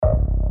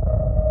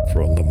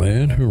from the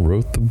man who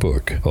wrote the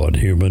book on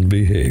human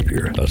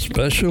behavior, a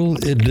special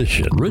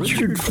edition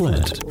Richard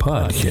Flint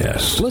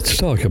podcast. Let's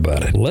talk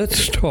about it.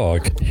 Let's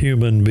talk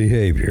human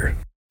behavior.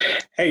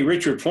 Hey,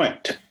 Richard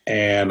Flint,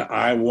 and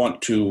I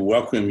want to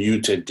welcome you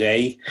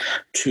today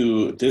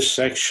to this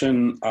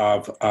section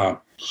of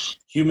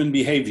human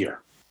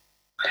behavior,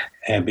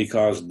 and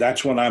because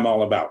that's what I'm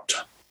all about.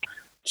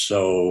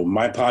 So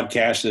my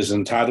podcast is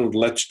entitled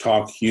Let's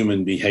Talk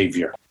Human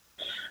Behavior,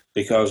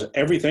 because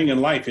everything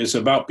in life is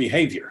about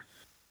behavior.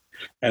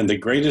 And the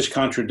greatest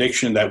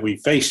contradiction that we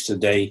face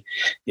today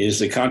is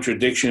the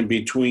contradiction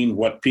between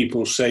what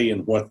people say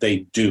and what they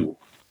do.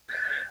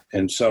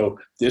 And so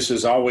this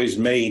has always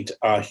made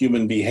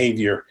human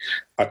behavior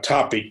a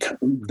topic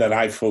that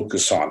I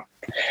focus on.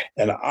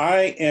 And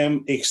I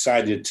am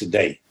excited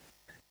today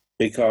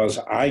because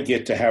I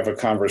get to have a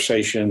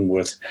conversation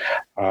with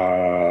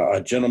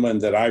a gentleman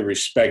that I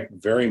respect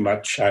very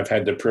much. I've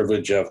had the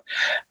privilege of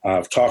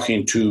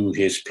talking to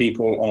his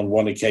people on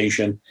one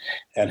occasion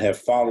and have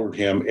followed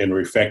him and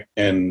respect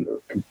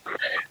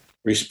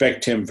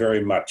him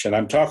very much. And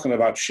I'm talking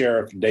about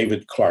Sheriff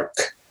David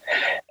Clarke.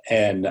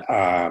 And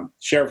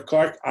Sheriff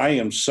Clarke, I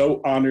am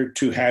so honored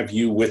to have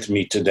you with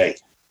me today.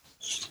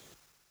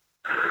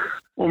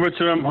 Well,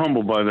 Richard, I'm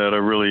humbled by that. I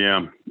really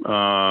am.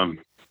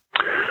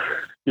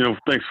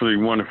 Thanks for the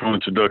wonderful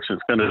introduction.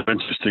 It's kind of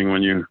interesting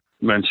when you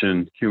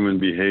mention human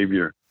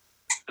behavior.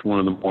 It's one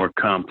of the more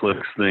complex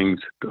things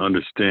to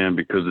understand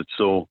because it's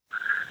so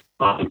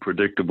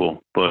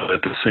unpredictable. But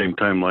at the same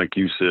time, like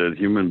you said,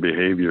 human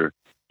behavior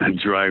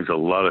drives a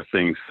lot of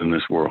things in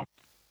this world.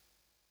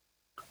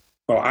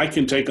 Well, I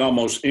can take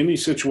almost any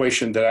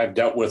situation that I've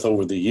dealt with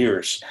over the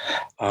years,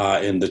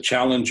 and the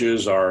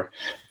challenges are,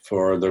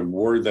 for the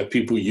word that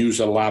people use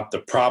a lot, the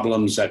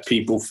problems that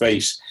people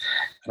face.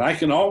 And I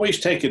can always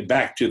take it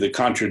back to the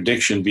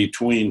contradiction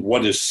between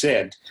what is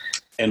said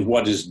and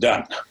what is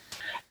done.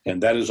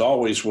 And that is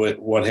always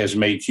what has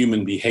made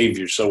human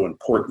behavior so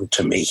important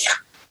to me.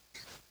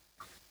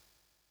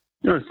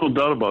 There's no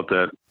doubt about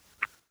that.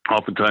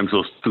 Oftentimes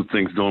those two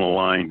things don't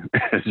align,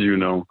 as you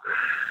know.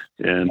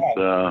 And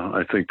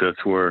I think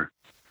that's where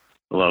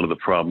a lot of the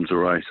problems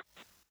arise.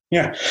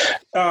 Yeah.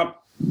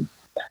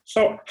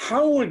 So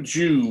how would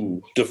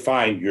you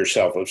define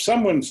yourself? If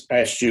someone's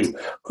asked you,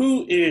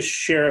 who is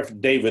Sheriff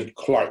David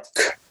Clarke?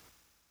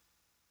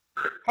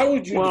 How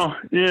would you? Well,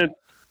 it's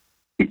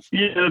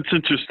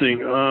interesting.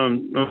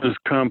 Not as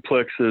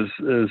complex as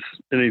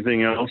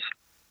anything else.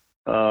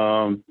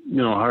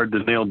 Hard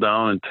to nail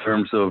down in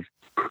terms of,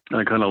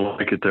 I kind of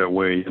like it that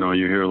way.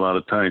 You hear a lot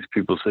of times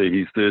people say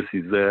he's this,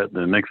 he's that.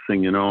 And the next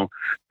thing you know,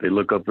 they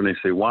look up and they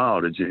say, wow,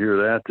 did you hear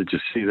that? Did you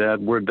see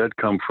that? Where'd that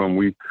come from?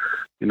 We,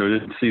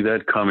 didn't see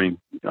that coming.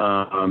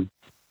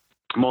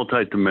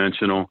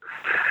 Multidimensional.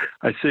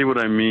 I say what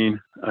I mean.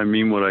 I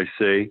mean what I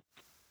say.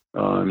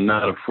 I'm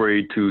not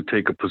afraid to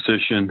take a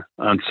position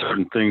on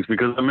certain things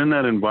because I'm in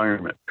that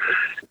environment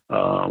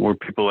where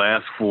people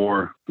ask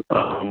for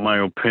my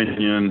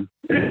opinion.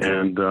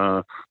 And,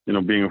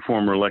 being a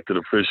former elected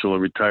official, I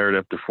retired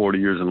after 40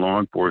 years in law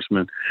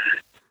enforcement,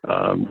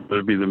 whether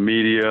it be the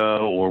media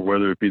or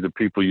whether it be the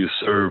people you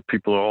serve,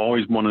 people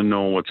always want to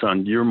know what's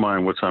on your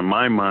mind, what's on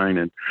my mind,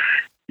 and,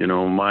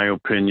 my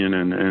opinion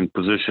and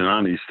position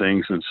on these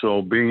things. And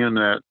so being in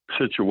that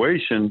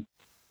situation,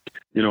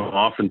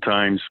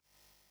 oftentimes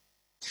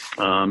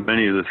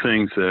many of the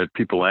things that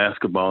people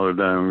ask about or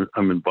that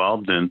I'm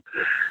involved in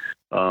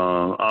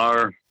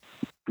are,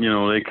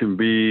 they can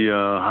be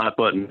hot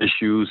button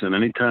issues. And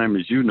anytime,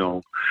 as you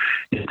know,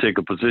 you take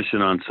a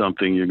position on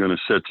something, you're going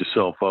to set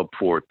yourself up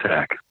for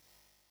attack.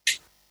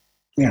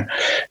 Yeah.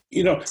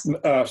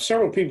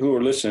 Several people who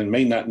are listening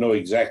may not know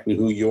exactly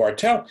who you are.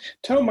 Tell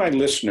my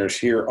listeners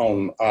here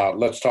on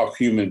Let's Talk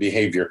Human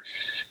Behavior,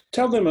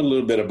 tell them a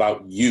little bit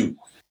about you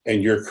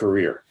and your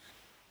career.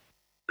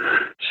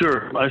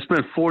 Sure. I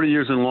spent 40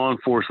 years in law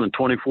enforcement,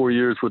 24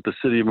 years with the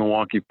City of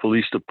Milwaukee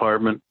Police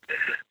Department,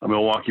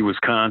 Milwaukee,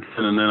 Wisconsin,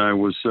 and then I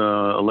was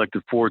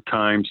elected 4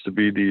 times to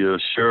be the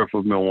sheriff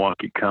of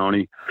Milwaukee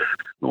County.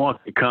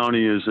 Milwaukee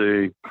County has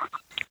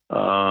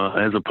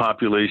a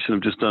population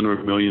of just under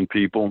 1 million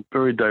people,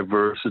 very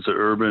diverse. It's an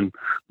urban,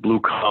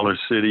 blue-collar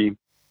city.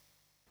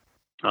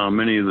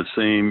 Many of the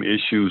same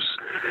issues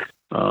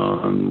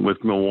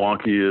with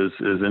Milwaukee as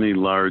any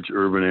large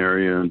urban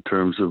area in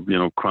terms of,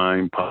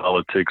 crime,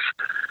 politics,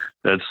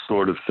 that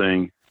sort of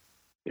thing.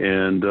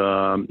 And,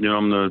 I'm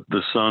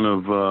the son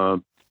of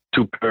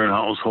 2-parent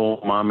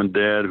household, mom and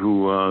dad,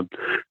 who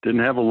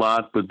didn't have a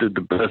lot, but did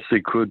the best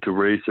they could to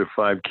raise their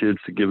 5 kids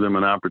to give them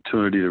an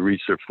opportunity to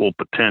reach their full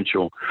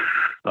potential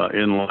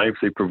in life.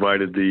 They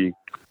provided the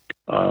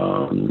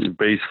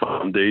base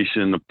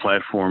foundation, the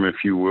platform,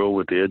 if you will,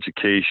 with the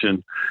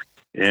education.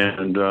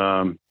 And,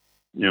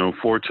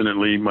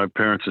 fortunately, my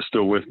parents are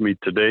still with me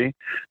today,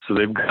 so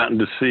they've gotten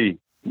to see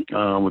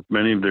with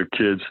many of their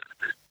kids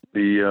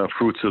the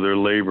fruits of their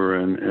labor,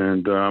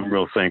 and I'm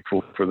real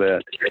thankful for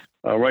that.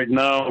 Right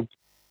now,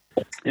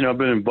 I've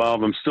been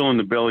involved. I'm still in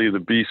the belly of the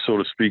beast, so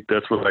to speak.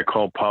 That's what I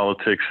call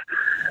politics.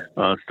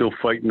 Still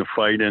fighting the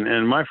fight.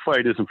 And my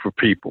fight isn't for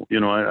people.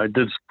 I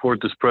did support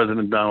this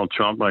President Donald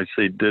Trump. I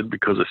say did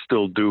because I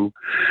still do.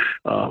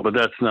 But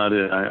that's not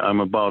it. I'm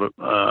about it.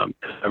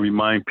 I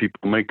remind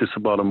people, make this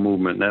about a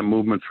movement. And that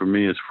movement for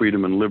me is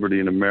freedom and liberty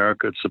in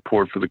America. It's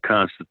support for the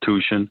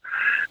Constitution,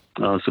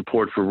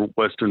 support for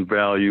Western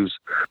values,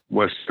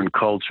 Western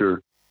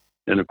culture.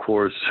 And of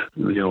course,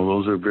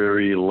 those are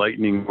very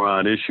lightning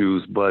rod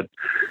issues, but,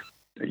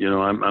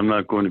 I'm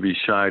not going to be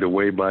shied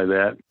away by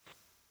that.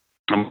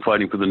 I'm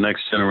fighting for the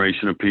next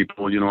generation of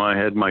people. I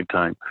had my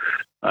time.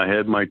 I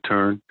had my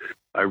turn.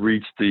 I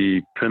reached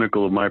the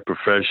pinnacle of my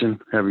profession.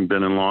 Having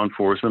been in law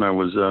enforcement, I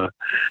was the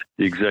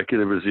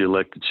executive as the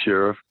elected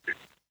sheriff,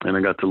 and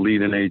I got to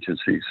lead an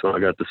agency. So I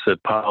got to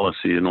set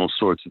policy and all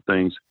sorts of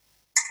things.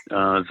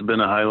 It's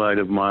been a highlight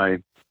of my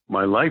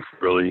life,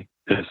 really,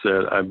 is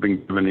that I've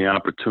been given the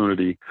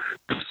opportunity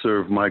to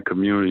serve my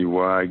community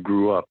where I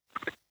grew up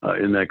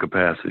in that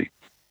capacity.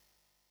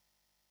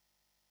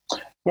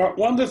 Well,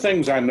 one of the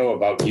things I know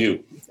about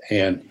you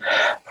and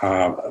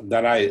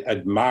that I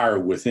admire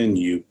within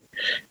you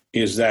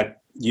is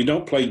that you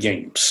don't play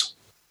games.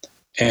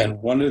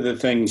 And one of the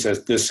things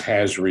that this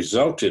has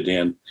resulted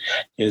in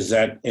is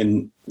that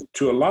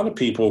to a lot of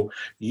people,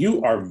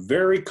 you are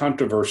very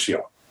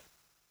controversial.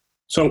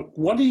 So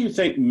what do you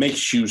think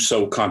makes you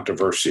so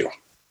controversial?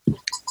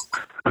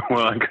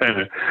 Well, I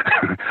kind of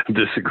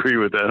disagree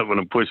with that. I'm going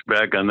to push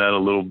back on that a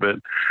little bit.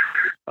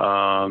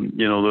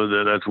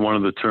 That's one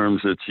of the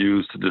terms that's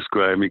used to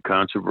describe me,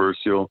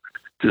 controversial.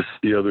 Just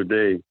the other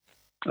day,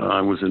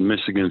 I was in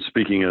Michigan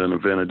speaking at an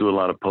event. I do a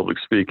lot of public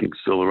speaking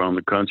still around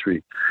the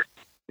country.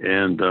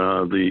 And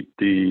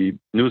the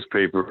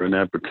newspaper in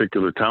that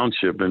particular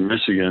township in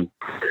Michigan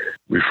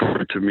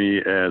referred to me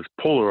as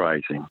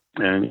polarizing.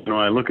 And,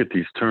 I look at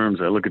these terms,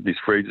 I look at these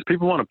phrases.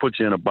 People want to put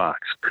you in a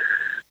box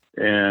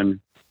and,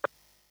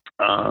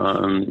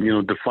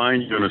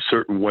 define you in a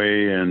certain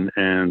way.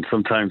 And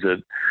sometimes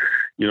that,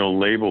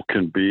 label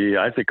can be,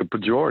 I think, a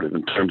pejorative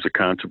in terms of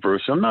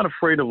controversy. I'm not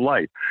afraid of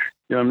light.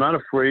 I'm not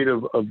afraid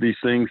of these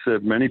things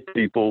that many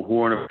people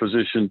who are in a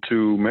position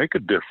to make a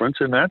difference,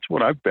 and that's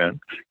what I've been,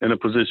 in a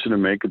position to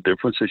make a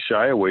difference. They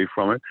shy away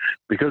from it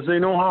because they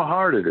know how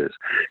hard it is,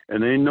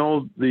 and they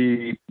know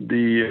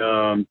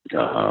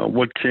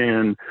what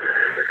can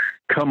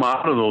come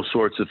out of those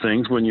sorts of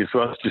things when you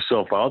thrust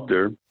yourself out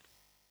there.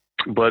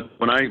 But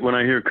when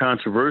I hear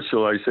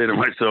controversial, I say to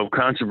myself,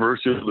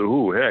 controversial to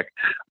who? Heck,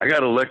 I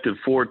got elected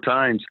 4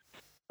 times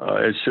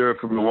as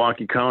sheriff of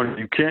Milwaukee County.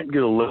 You can't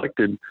get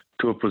elected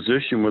to a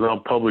position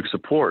without public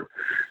support.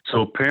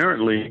 So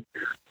apparently,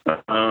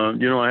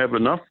 I have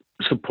enough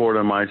support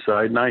on my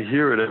side, and I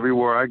hear it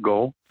everywhere I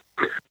go.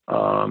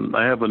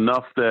 I have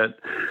enough that,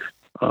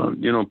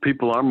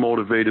 people are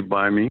motivated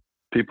by me.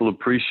 People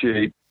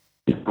appreciate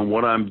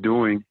what I'm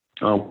doing.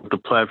 With the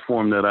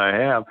platform that I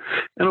have.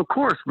 And of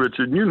course,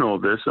 Richard, you know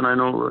this, and I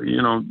know,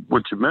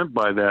 what you meant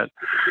by that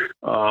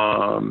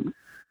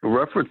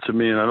reference to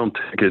me, and I don't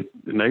take it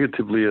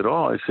negatively at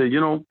all. I say,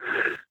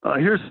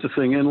 here's the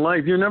thing in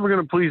life, you're never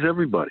going to please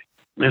everybody.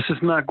 This is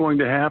not going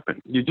to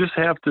happen. You just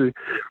have to,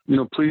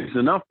 please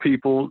enough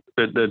people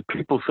that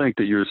people think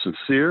that you're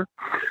sincere,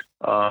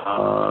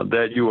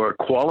 that you are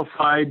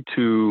qualified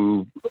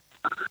to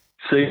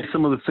say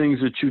some of the things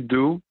that you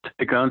do,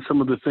 take on some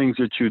of the things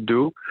that you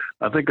do.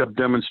 I think I've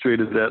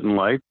demonstrated that in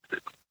life.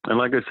 And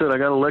like I said, I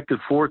got elected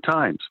 4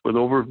 times with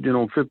over,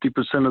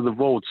 50% of the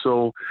vote.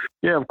 So,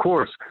 yeah, of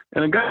course.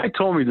 And a guy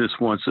told me this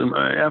once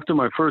after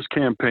my first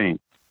campaign.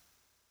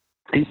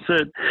 He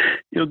said,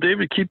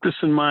 David, keep this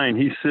in mind.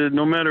 He said,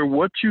 no matter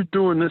what you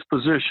do in this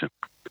position,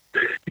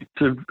 he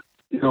said,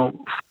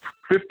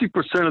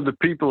 50% of the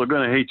people are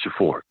going to hate you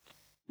for it.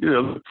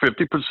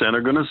 50%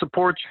 are going to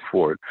support you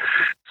for it.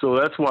 So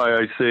that's why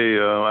I say,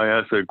 I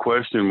asked that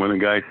question when a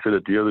guy said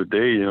it the other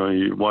day,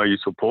 why are you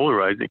so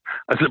polarizing?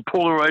 I said,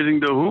 polarizing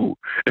to who?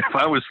 If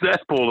I was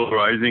that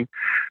polarizing,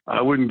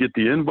 I wouldn't get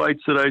the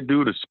invites that I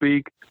do to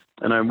speak,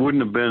 and I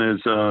wouldn't have been as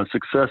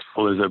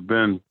successful as I've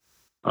been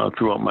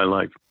throughout my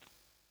life.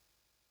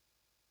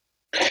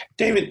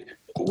 David,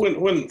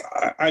 when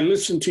I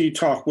listen to you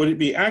talk, would it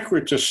be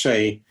accurate to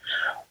say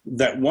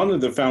that one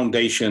of the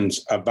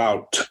foundations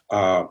about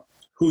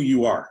who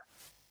you are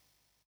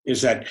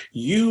is that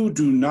you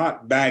do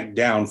not back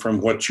down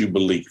from what you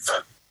believe?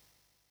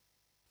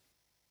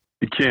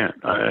 You can't.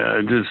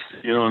 I just,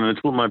 and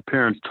it's what my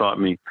parents taught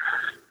me,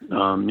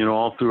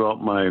 all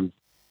throughout my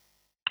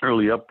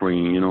early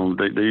upbringing.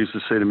 They used to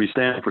say to me,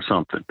 stand for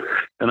something.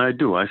 And I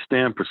do. I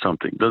stand for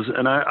something.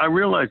 And I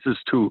realize this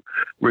too,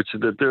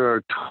 Richard, that there are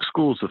 2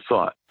 schools of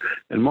thought.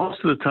 And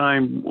most of the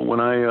time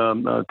when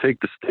I take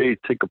the stage,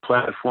 take a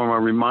platform, I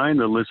remind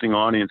the listening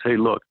audience, hey,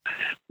 look,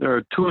 there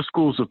are 2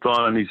 schools of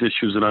thought on these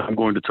issues that I'm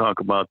going to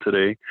talk about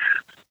today.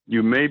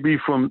 You may be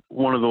from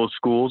one of those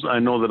schools. I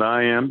know that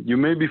I am. You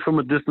may be from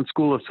a different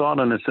school of thought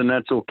on this, and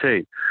that's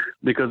okay.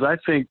 Because I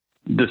think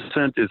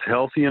dissent is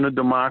healthy in a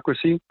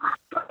democracy.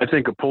 I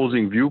think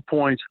opposing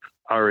viewpoints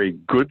are a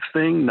good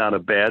thing, not a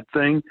bad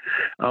thing.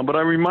 But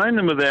I remind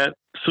them of that.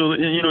 So,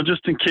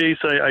 just in case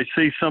I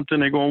say something,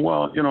 they go,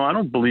 well, I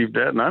don't believe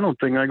that. And I don't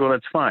think. I go,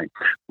 that's fine.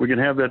 We can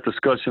have that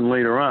discussion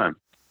later on.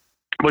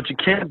 But you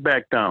can't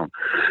back down.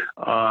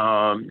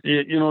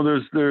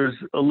 There's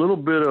a little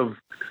bit of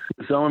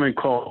this element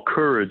called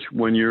courage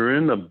when you're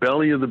in the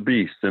belly of the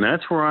beast. And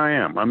that's where I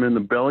am. I'm in the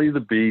belly of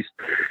the beast.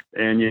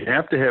 And you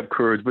have to have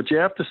courage, but you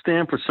have to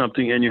stand for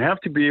something. And you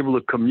have to be able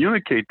to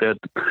communicate that,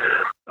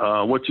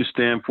 what you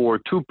stand for,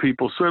 to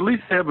people. So at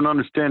least they have an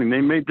understanding.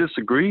 They may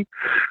disagree,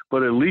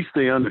 but at least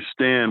they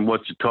understand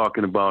what you're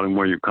talking about and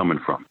where you're coming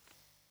from.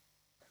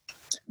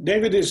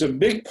 David, is a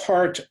big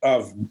part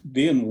of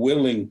being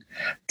willing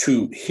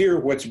to hear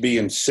what's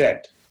being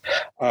said,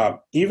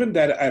 even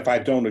that if I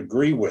don't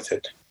agree with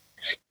it,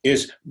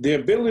 is the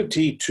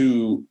ability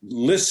to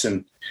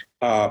listen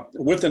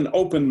with an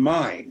open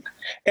mind.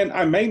 And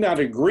I may not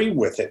agree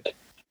with it,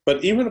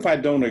 but even if I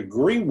don't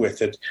agree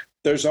with it,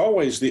 there's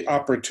always the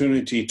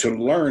opportunity to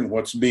learn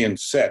what's being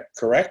said,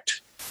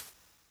 correct?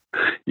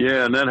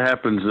 Yeah, and that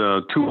happens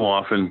too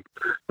often,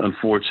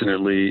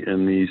 unfortunately,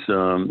 in these,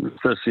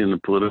 especially in the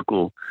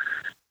political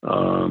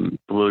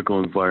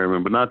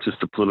environment, but not just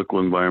the political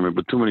environment,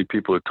 but too many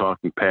people are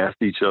talking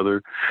past each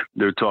other.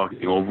 They're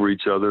talking over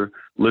each other.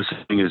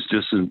 Listening is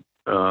just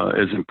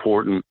as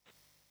important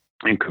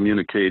in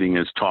communicating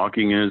as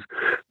talking is,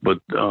 but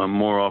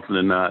more often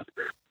than not,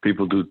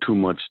 people do too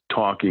much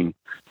talking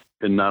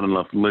and not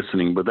enough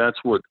listening. But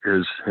that's what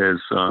has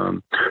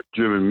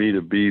driven me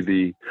to be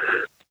the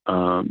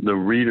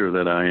reader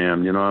that I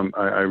am.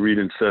 I read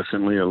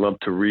incessantly. I love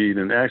to read.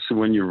 And actually,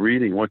 when you're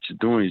reading, what you're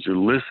doing is you're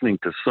listening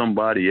to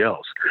somebody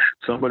else.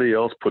 Somebody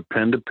else put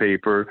pen to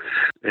paper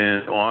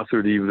and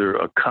authored either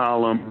a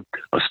column,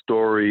 a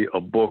story, a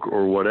book,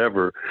 or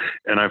whatever.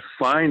 And I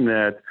find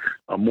that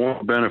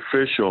more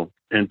beneficial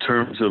in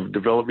terms of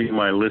developing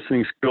my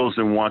listening skills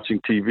than watching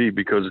TV,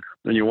 because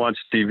when you watch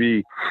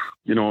TV,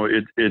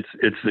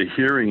 it's the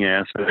hearing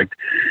aspect,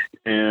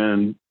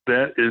 and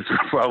that is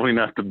probably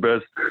not the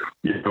best,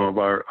 of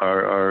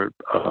our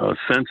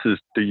senses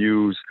to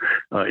use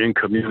in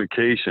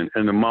communication,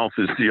 and the mouth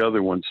is the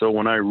other one. So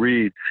when I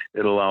read,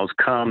 it allows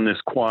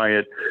calmness,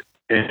 quiet,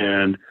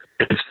 and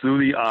it's through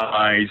the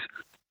eyes.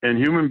 And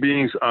human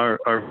beings are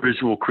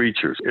visual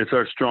creatures. It's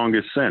our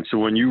strongest sense. So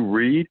when you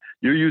read,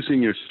 you're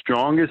using your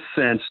strongest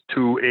sense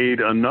to aid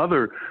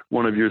another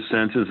one of your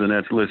senses, and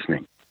that's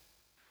listening.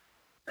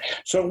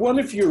 So what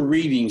if you're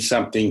reading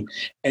something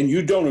and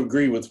you don't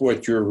agree with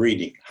what you're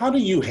reading? How do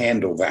you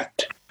handle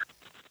that?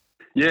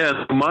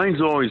 Yeah, the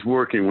mind's always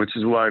working, which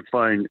is why I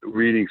find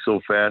reading so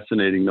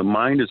fascinating. The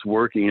mind is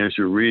working as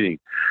you're reading.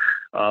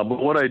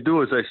 But what I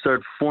do is I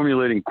start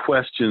formulating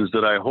questions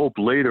that I hope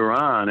later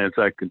on, as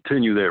I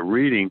continue that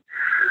reading,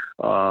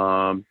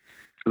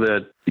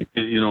 that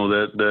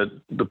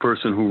the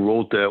person who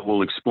wrote that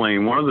will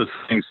explain. One of the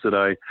things that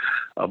I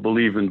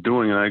believe in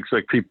doing, and I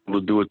expect people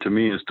to do it to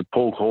me, is to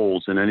poke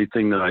holes in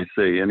anything that I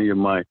say, any of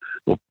my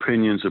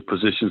opinions or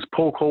positions.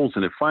 Poke holes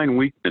in it, find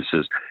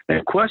weaknesses,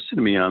 and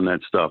question me on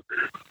that stuff.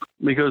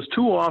 Because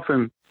too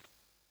often,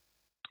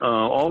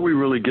 all we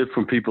really get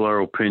from people are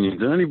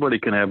opinions, and anybody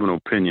can have an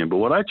opinion. But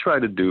what I try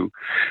to do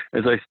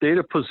is I state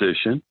a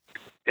position,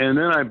 and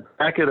then I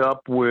back it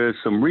up with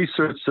some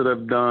research that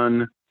I've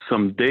done,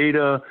 some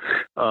data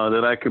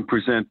that I can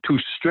present to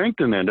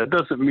strengthen that. That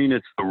doesn't mean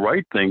it's the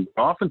right thing.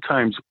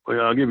 Oftentimes,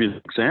 I'll give you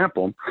an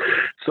example.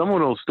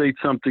 Someone will state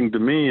something to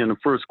me, and the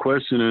first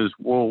question is,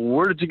 well,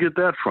 where did you get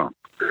that from?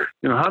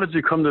 How did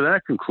you come to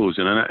that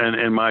conclusion?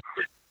 And my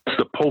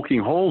the poking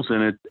holes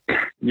in it,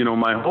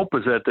 my hope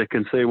is that they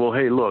can say, well,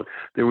 hey, look,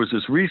 there was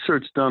this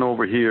research done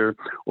over here,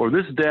 or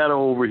this data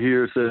over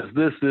here says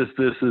this,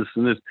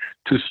 and this,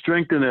 to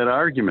strengthen that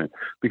argument.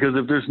 Because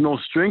if there's no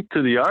strength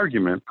to the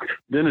argument,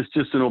 then it's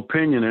just an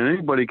opinion, and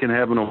anybody can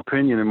have an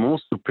opinion, and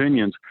most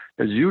opinions,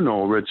 as you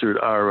know, Richard,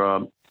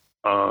 are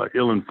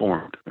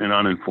ill-informed and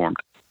uninformed.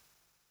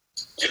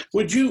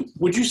 Would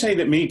you say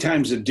that many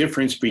times the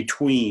difference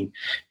between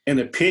an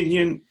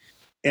opinion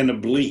and a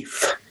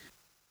belief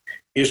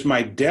is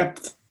my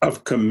depth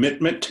of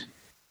commitment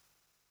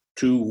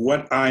to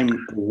what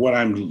I'm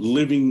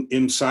living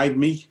inside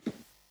me?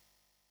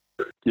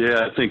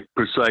 Yeah, I think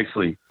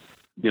precisely.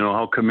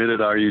 How committed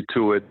are you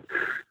to it?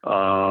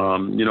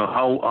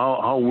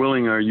 How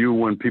willing are you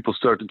when people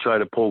start to try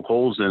to poke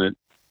holes in it,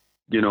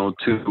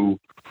 to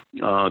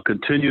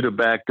continue to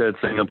back that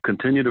thing up,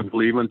 continue to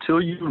believe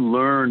until you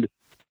learned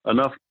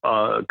enough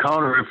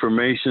counter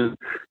information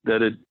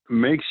that it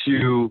makes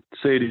you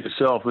say to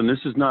yourself, and this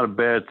is not a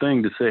bad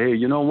thing, to say, hey,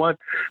 you know what?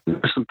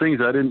 There's some things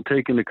I didn't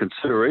take into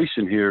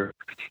consideration here,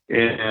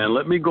 and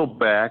let me go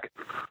back.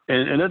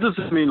 And that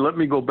doesn't mean let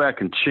me go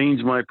back and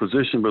change my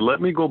position, but let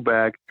me go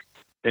back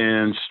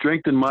and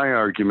strengthen my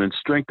argument,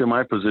 strengthen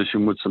my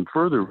position with some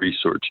further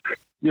research.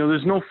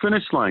 There's no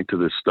finish line to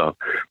this stuff.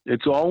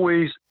 It's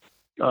always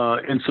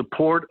in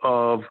support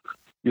of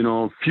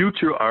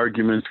future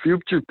arguments,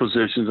 future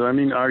positions. I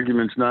mean,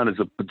 arguments not as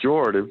a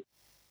pejorative,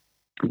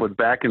 but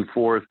back and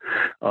forth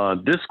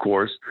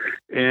discourse.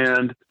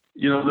 And,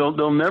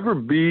 there'll never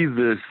be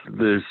this,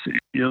 there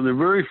are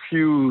very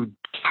few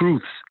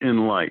truths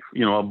in life,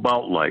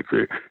 about life.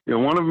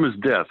 One of them is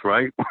death,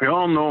 right? We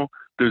all know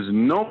there's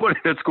nobody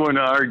that's going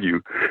to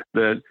argue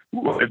that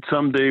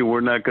someday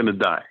we're not going to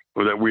die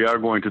or that we are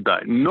going to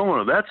die.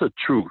 No, that's a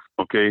truth,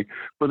 okay?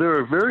 But there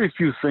are very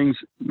few things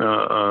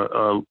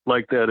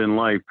like that in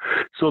life.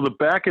 So the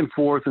back and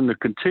forth and the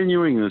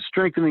continuing and the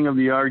strengthening of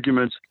the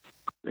arguments,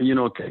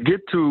 to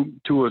get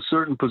to a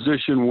certain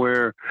position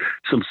where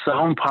some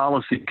sound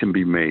policy can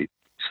be made.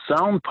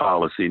 Sound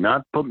policy,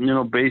 not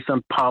based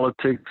on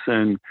politics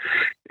and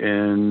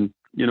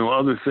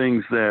other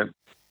things that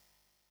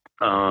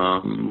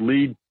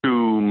lead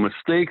to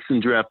mistakes in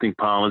drafting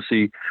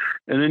policy.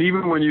 And then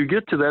even when you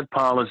get to that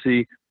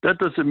policy, that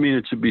doesn't mean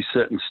it should be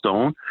set in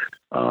stone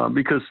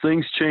because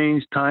things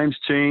change, times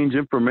change,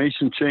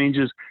 information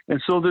changes.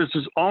 And so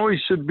there's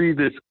always should be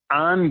this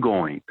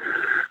ongoing,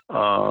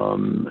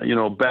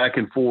 back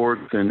and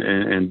forth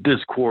and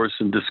discourse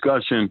and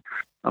discussion.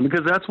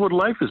 Because that's what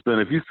life has been.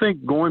 If you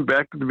think going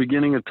back to the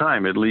beginning of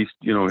time, at least,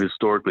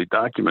 historically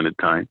documented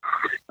time,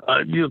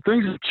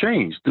 things have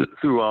changed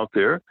throughout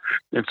there.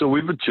 And so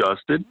we've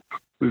adjusted.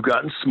 We've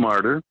gotten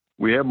smarter.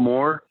 We have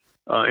more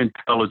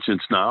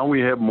intelligence now.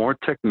 We have more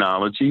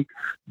technology.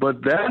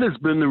 But that has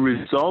been the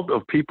result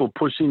of people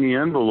pushing the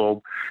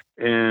envelope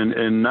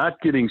and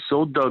not getting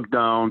so dug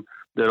down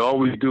that all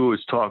we do is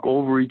talk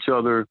over each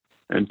other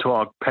and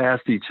talk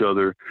past each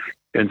other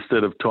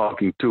instead of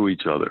talking to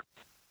each other.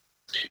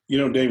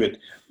 David,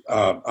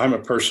 I'm a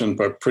person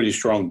with pretty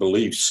strong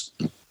beliefs,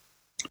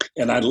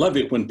 and I love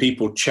it when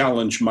people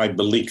challenge my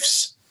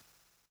beliefs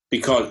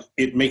because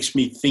it makes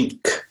me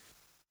think.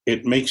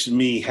 It makes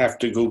me have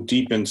to go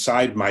deep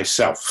inside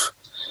myself.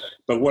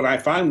 But what I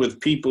find with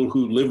people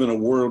who live in a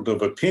world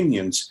of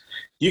opinions,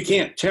 you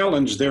can't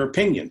challenge their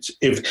opinions.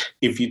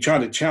 If you try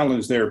to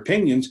challenge their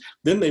opinions,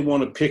 then they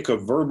want to pick a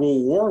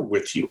verbal war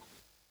with you.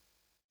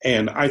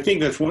 And I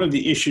think that's one of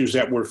the issues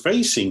that we're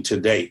facing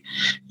today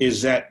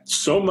is that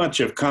so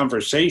much of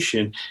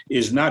conversation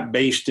is not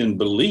based in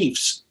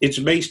beliefs. It's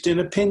based in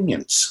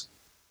opinions.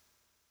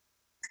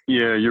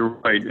 Yeah, you're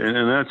right.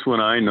 And that's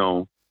when I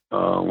know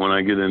when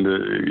I get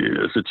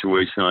into a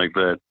situation like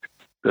that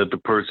the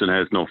person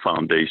has no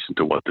foundation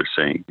to what they're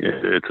saying.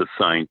 It's a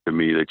sign to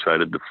me. They try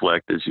to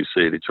deflect, as you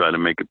say. They try to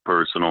make it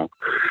personal.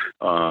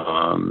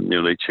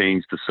 They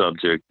change the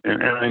subject.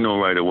 And I know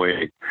right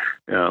away,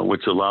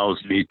 which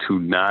allows me to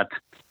not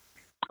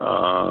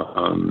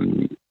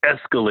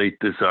escalate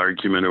this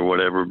argument or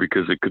whatever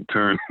because it could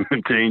turn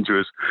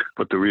dangerous,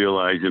 but to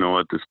realize,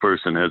 this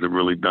person hasn't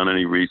really done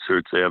any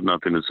research. They have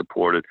nothing to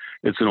support it.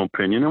 It's an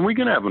opinion, and we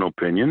can have an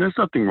opinion. There's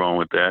nothing wrong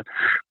with that.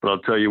 But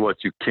I'll tell you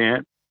what, you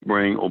can't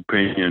bring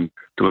opinion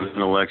to an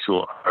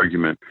intellectual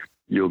argument.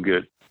 You'll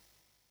get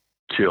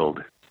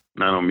killed.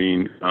 And I don't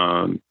mean,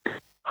 I'm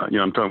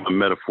talking about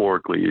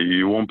metaphorically.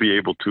 You won't be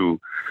able to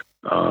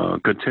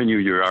continue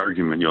your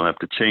argument. You'll have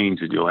to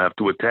change it. You'll have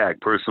to attack,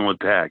 personal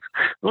attacks.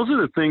 Those are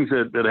the things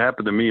that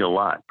happen to me a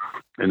lot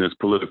in this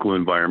political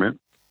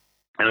environment.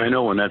 And I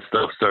know when that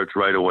stuff starts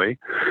right away,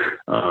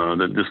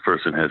 that this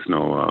person has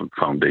no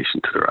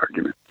foundation to their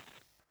argument.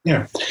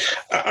 Yeah,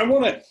 I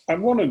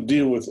want to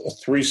deal with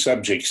three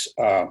subjects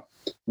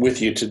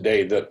with you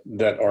today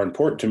that are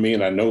important to me,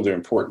 and I know they're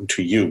important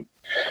to you.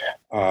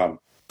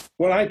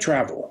 When I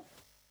travel,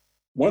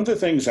 one of the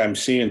things I'm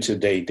seeing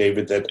today,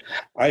 David, that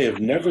I have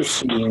never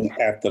seen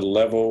at the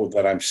level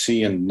that I'm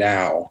seeing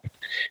now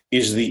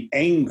is the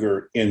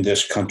anger in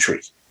this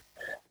country.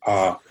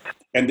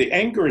 And the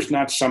anger is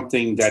not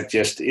something that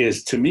just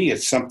is, to me,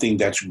 it's something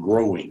that's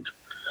growing.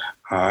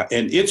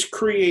 And it's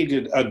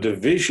created a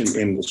division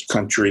in this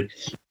country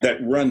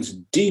that runs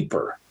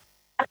deeper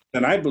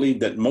than I believe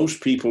that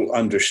most people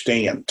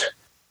understand,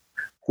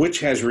 which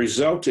has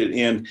resulted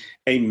in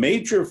a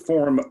major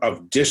form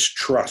of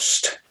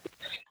distrust.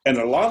 And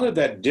a lot of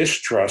that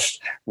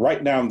distrust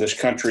right now in this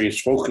country is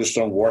focused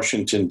on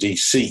Washington,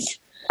 D.C.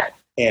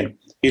 And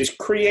it's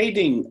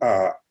creating,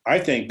 I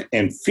think,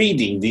 and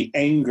feeding the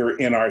anger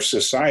in our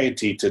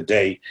society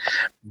today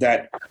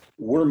that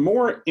we're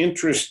more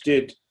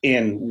interested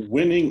in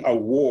winning a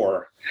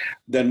war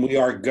than we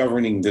are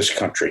governing this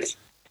country.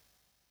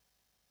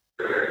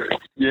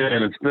 Yeah,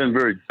 and it's been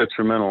very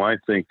detrimental, I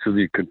think, to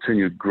the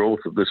continued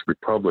growth of this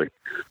republic.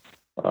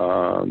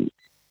 But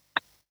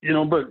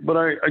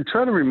I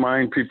try to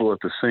remind people at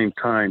the same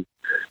time,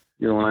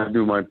 when I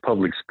do my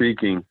public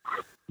speaking,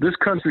 this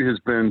country has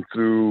been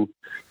through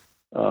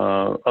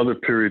other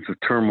periods of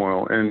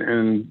turmoil,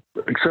 and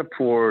except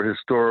for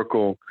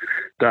historical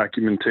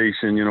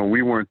documentation,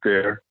 we weren't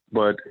there.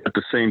 But at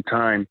the same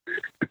time,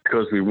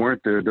 because we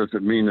weren't there,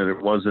 doesn't mean that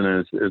it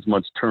wasn't as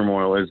much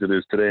turmoil as it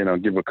is today. And I'll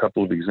give a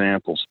couple of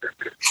examples.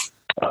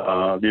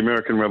 The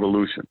American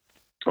Revolution.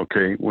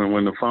 Okay,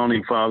 when the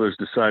founding fathers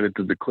decided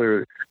to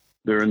declare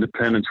their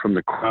independence from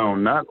the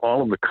crown, not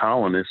all of the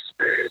colonists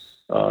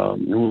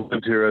who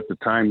lived here at the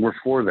time were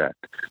for that.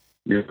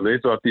 They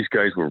thought these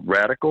guys were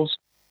radicals.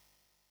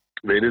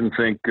 They didn't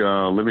think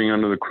living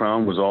under the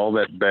crown was all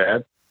that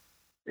bad.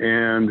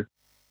 And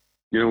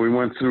we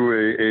went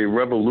through a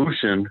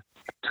revolution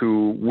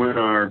to win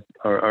our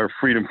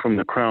freedom from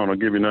the crown. I'll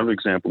give you another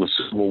example, the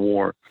Civil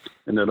War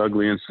and that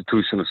ugly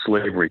institution of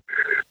slavery.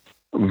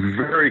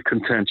 Very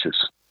contentious.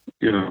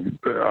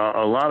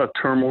 A lot of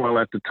turmoil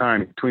at the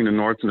time between the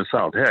North and the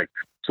South. Heck,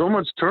 so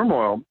much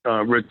turmoil,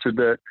 Richard,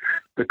 that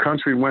the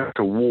country went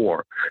to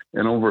war,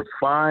 and over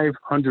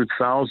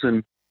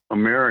 500,000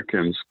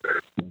 Americans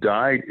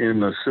died in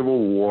the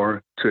Civil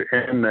War to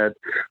end that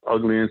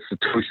ugly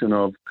institution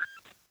of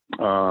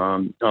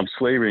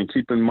slavery. And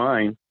keep in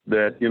mind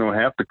that,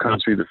 half the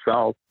country, the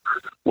South,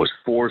 was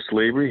for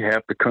slavery,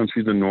 half the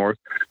country, the North,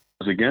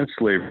 was against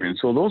slavery. And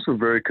so those were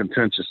very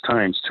contentious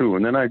times, too.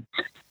 And then I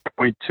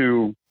point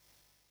to,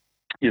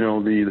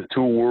 the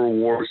two world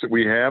wars that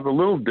we have, a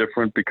little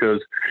different because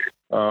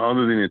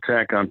other than the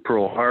attack on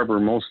Pearl Harbor,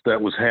 most of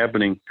that was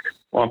happening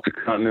off the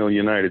continental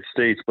United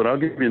States. But I'll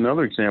give you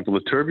another example,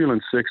 the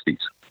turbulent 60s.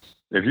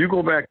 If you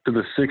go back to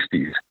the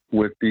 60s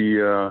with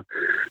the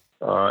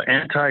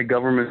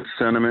anti-government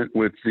sentiment,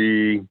 with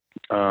the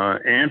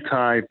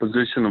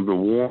anti-position of the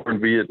war in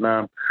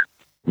Vietnam,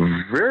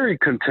 very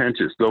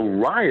contentious. The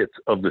riots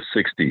of the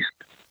 60s,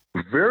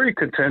 very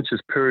contentious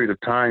period of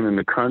time in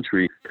the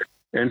country.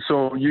 And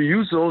so I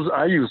use those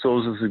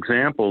as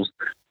examples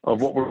of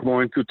what we're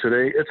going through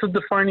today. It's a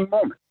defining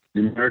moment.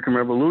 The American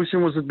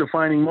Revolution was a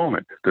defining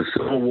moment. The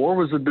Civil War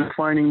was a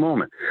defining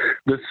moment.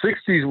 The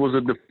 60s was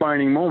a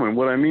defining moment.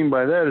 What I mean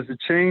by that is it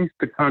changed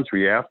the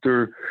country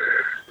after,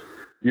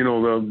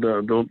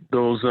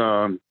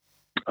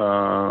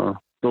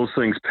 those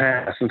things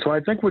passed. And so I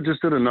think we're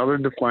just at another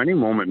defining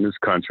moment in this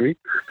country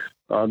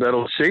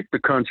that'll shape the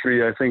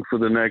country, I think, for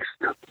the next,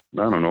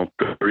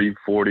 30,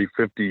 40,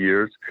 50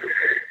 years.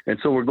 And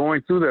so we're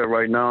going through that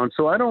right now. And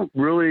so I don't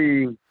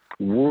really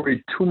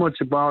worry too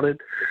much about it.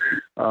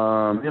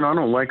 I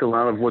don't like a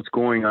lot of what's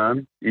going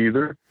on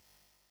either.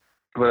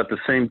 But at the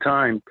same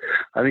time,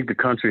 I think the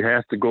country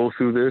has to go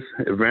through this.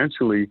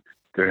 Eventually,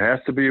 there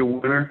has to be a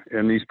winner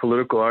in these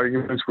political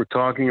arguments we're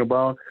talking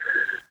about.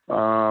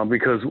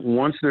 Because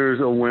once there's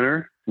a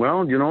winner,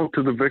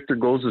 to the victor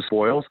goes the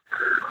spoils.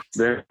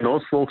 Then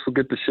those folks will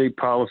get to shape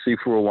policy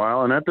for a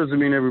while. And that doesn't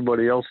mean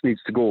everybody else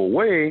needs to go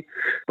away.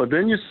 But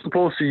then you're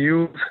supposed to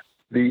use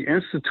the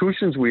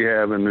institutions we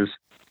have in this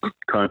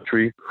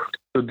country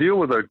to deal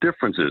with our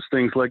differences,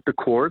 things like the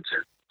courts,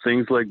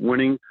 things like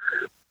winning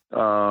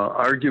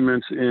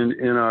arguments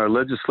in our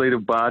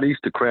legislative bodies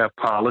to craft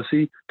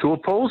policy, to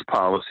oppose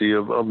policy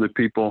of the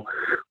people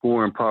who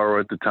were in power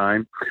at the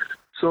time.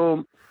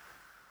 So,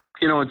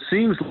 it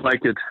seems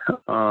like it,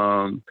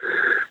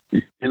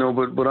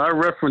 but our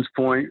reference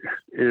point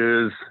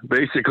is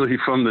basically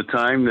from the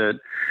time that,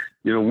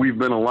 we've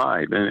been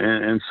alive.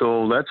 And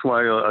so that's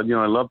why, I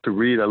love to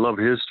read. I love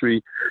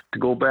history, to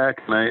go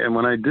back. And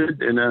when I do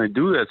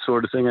that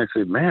sort of thing, I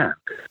say, man,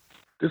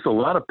 there's a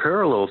lot of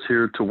parallels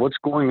here to what's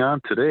going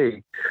on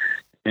today.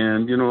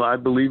 And, I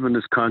believe in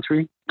this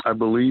country. I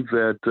believe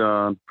that,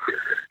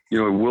 it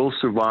will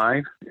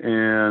survive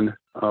and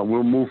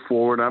we'll move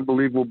forward. I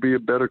believe we'll be a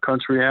better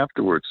country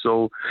afterwards.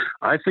 So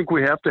I think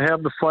we have to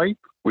have the fight.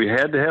 We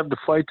had to have the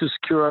fight to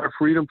secure our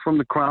freedom from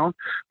the crown.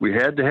 We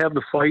had to have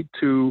the fight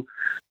to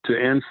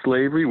end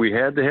slavery. We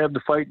had to have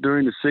the fight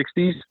during the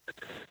 60s,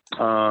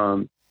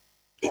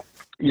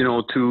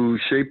 to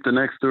shape the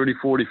next 30,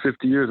 40,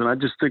 50 years. And I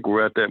just think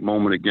we're at that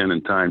moment again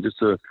in time,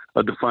 just a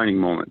defining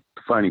moment,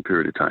 defining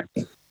period of time.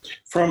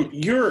 From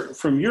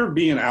your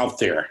being out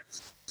there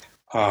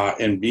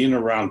and being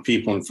around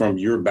people and from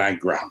your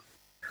background,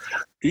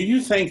 do you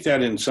think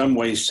that in some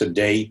ways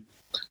today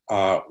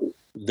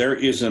there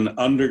is an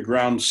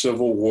underground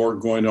civil war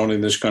going on in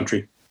this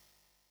country?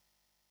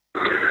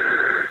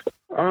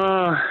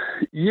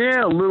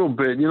 Yeah, a little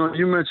bit.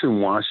 You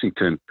mentioned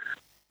Washington.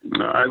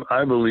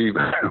 I believe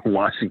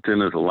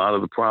Washington is a lot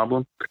of the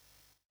problem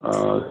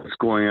that's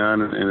going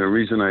on, and the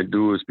reason I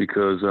do is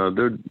because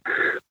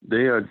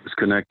they are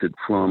disconnected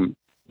from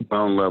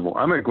ground level.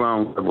 I'm at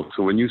ground level,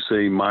 so when you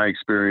say my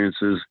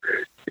experiences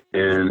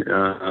and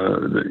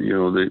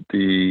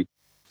the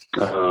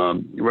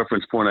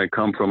reference point I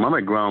come from, I'm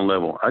at ground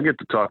level. I get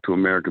to talk to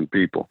American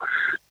people.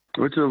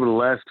 Which over the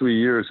last 3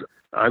 years,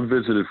 I've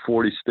visited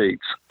 40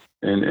 states,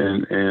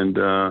 and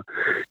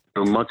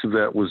much of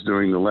that was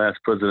during the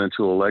last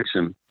presidential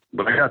election.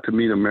 But I got to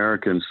meet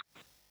Americans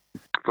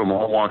from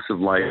all walks of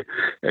life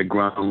at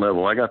ground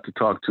level. I got to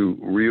talk to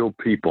real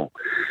people,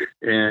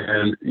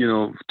 and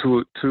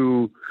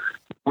to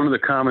one of the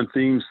common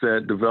themes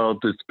that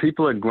developed is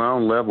people at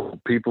ground level,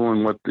 people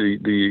in what the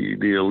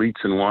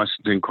elites in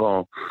Washington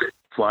call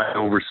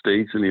flyover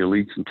states, and the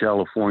elites in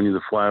California, the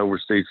flyover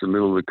states in the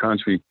middle of the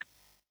country.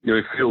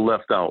 They feel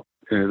left out,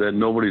 that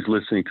nobody's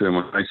listening to them.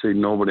 When I say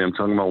nobody, I'm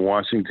talking about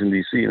Washington,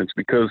 D.C., and it's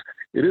because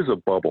it is a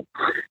bubble.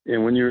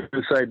 And when you're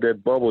inside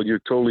that bubble, you're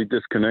totally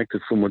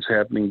disconnected from what's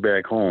happening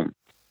back home.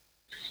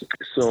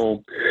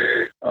 So,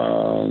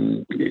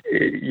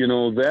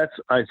 that's,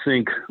 I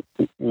think,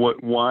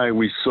 why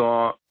we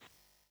saw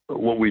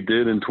what we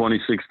did in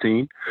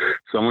 2016.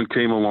 Someone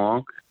came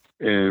along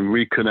and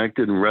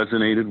reconnected and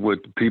resonated with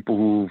people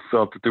who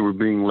felt that they were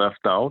being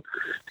left out.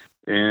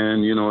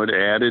 And,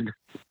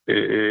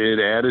 it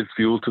added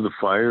fuel to the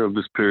fire of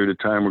this period of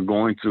time we're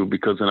going through,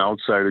 because an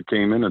outsider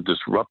came in, a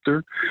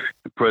disruptor.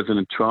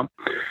 President Trump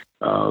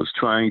was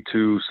trying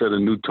to set a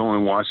new tone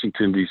in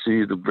Washington,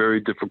 D.C. It's a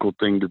very difficult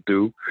thing to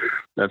do.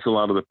 That's a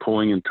lot of the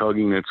pulling and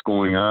tugging that's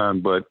going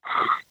on. But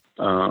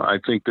I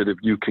think that if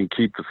you can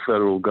keep the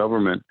federal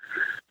government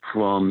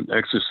from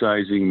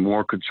exercising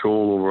more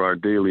control over our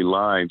daily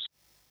lives,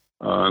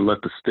 and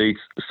let the states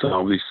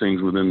solve these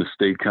things within the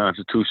state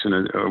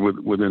constitution, or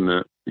within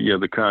the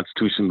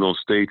constitution of those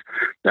states.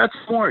 That's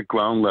more at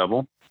ground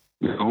level.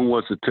 Who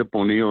was it? Tip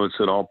O'Neill that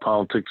said all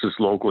politics is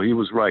local. He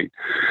was right.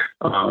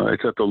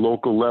 It's at the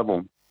local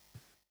level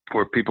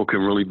where people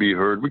can really be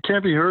heard. We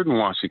can't be heard in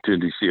Washington,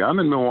 D.C. I'm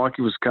in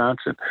Milwaukee,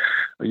 Wisconsin.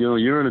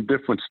 You're in a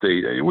different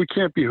state. We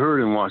can't be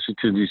heard in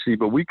Washington, D.C.,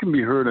 but we can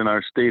be heard in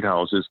our state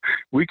houses.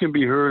 We can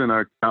be heard in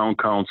our town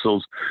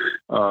councils,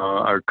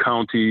 our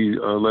county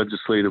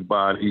legislative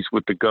bodies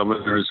with the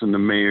governors and the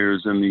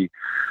mayors and the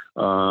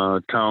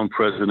town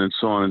presidents,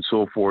 so on and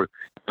so forth.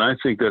 And I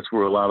think that's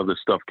where a lot of this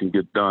stuff can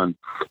get done.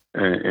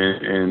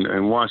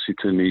 And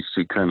Washington needs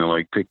to kind of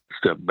like take a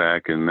step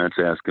back, and that's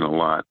asking a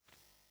lot.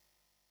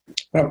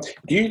 Well,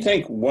 do you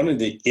think one of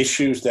the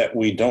issues that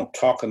we don't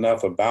talk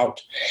enough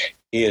about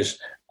is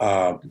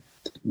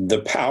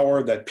the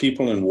power that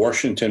people in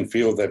Washington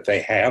feel that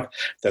they have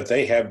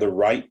the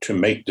right to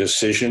make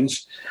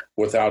decisions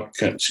without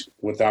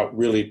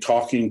really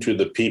talking to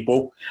the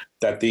people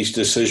that these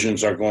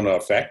decisions are going to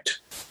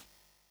affect?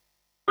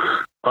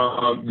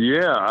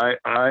 I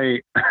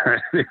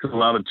think there's a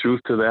lot of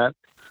truth to that.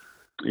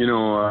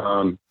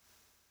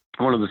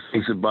 One of the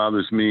things that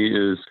bothers me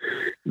is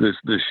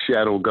this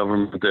shadow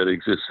government that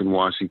exists in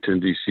Washington,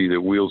 D.C.,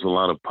 that wields a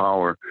lot of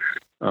power.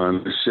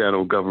 The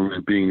shadow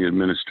government being the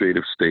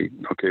administrative state.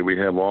 Okay, we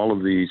have all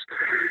of these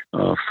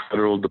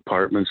federal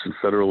departments and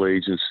federal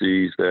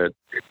agencies that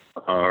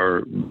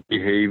are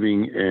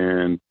behaving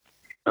and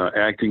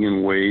acting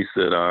in ways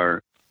that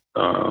are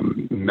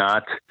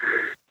not,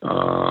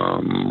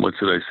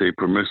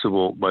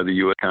 permissible by the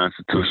U.S.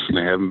 Constitution.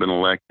 They haven't been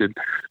elected.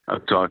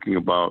 I'm talking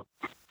about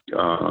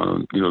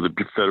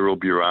the federal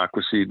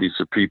bureaucracy. These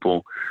are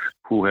people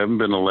who haven't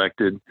been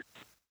elected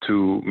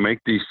to make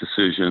these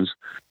decisions.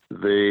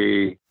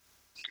 They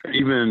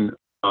even,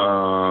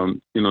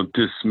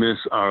 dismiss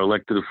our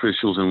elected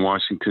officials in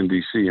Washington,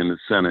 D.C. and the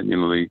Senate,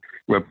 the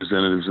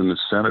representatives and the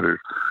senators,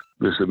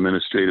 this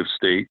administrative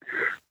state.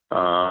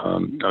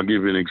 I'll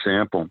give you an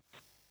example.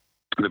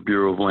 The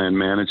Bureau of Land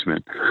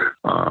Management,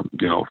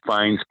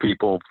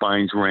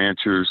 fines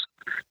ranchers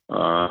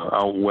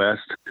out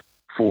west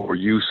for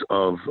use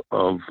of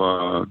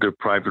their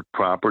private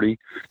property.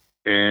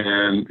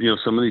 And,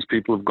 some of these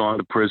people have gone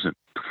to prison,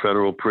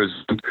 federal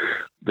prison.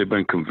 They've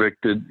been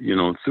convicted,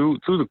 through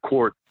the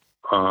court,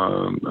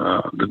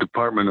 the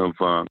Department of,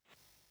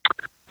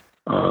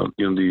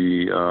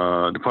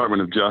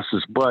 Department of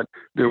Justice, but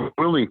they're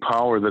wielding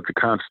power that the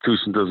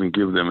Constitution doesn't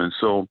give them. And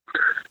so,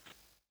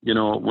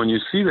 when you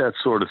see that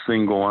sort of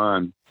thing go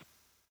on,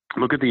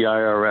 look at the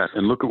IRS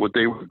and look at what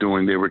they were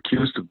doing. They were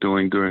accused of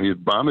doing during the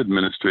Obama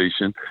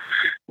administration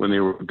when they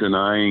were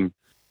denying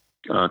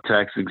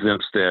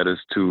tax-exempt status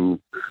to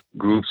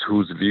groups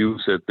whose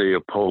views that they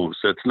oppose.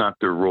 That's not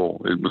their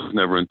role. It was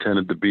never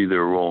intended to be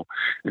their role.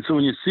 And so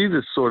when you see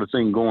this sort of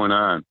thing going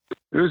on,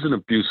 there is an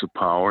abuse of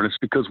power, and it's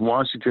because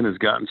Washington has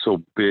gotten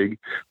so big.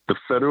 The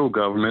federal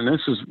government, and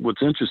this is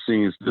what's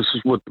interesting, is this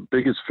is what the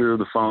biggest fear of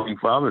the Founding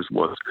Fathers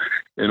was,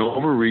 an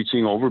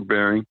overreaching,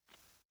 overbearing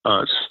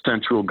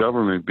central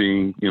government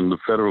being the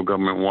federal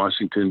government,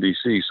 Washington,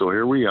 D.C. So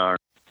here we are,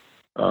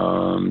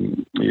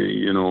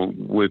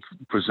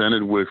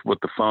 presented with what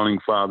the Founding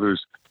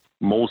Fathers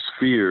most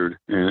feared,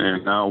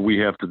 and now we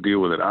have to deal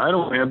with it. I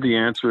don't have the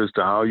answer as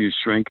to how you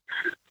shrink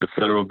the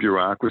federal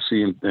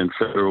bureaucracy and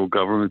federal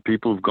government.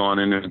 People have gone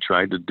in there and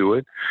tried to do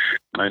it.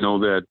 I know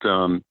that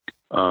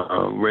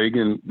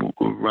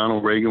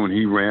Ronald Reagan, when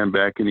he ran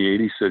back in the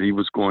 80s, said he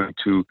was going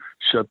to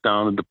shut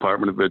down the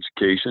Department of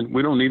Education.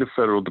 We don't need a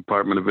federal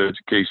Department of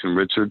Education,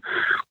 Richard.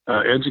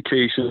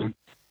 Education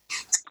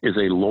is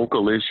a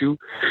local issue,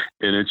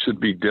 and it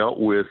should be dealt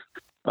with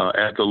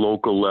at the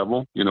local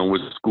level,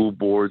 with school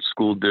boards,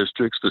 school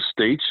districts. The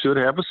states should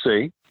have a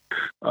say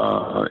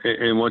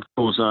in what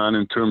goes on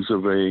in terms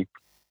of a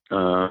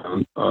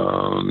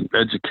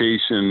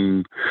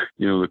education,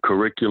 the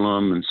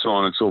curriculum and so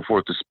on and so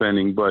forth, the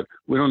spending, but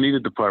we don't need a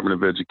Department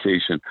of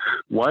Education.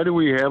 Why do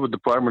we have a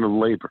Department of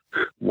Labor?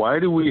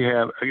 Let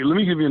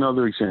me give you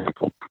another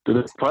example. The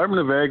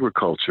Department of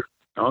Agriculture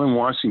out in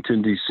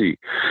Washington, D.C.,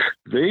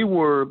 they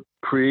were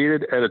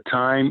created at a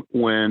time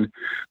when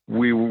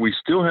we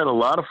still had a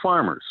lot of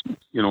farmers,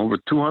 over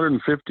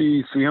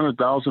 250,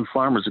 300,000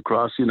 farmers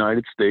across the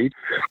United States.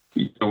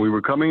 We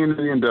were coming into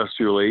the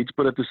industrial age,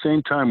 but at the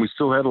same time, we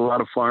still had a lot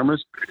of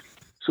farmers.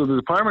 So the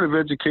Department of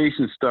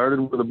Education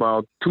started with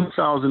about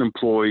 2,000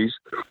 employees.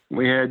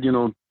 We had,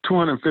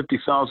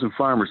 250,000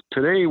 farmers.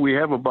 Today, we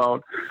have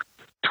about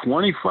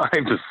 25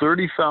 to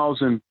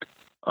 30,000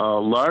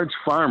 large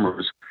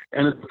farmers,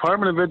 and the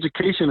Department of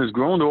Education has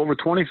grown to over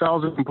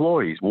 20,000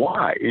 employees.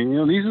 Why?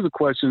 And, these are the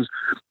questions.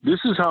 This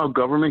is how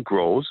government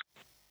grows.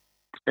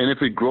 And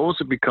if it grows,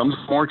 it becomes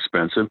more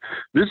expensive.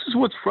 This is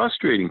what's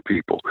frustrating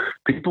people.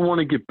 People want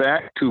to get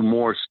back to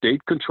more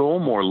state control,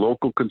 more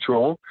local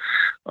control,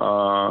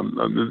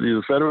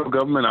 the federal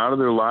government out of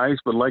their lives.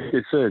 But like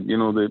I said,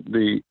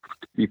 the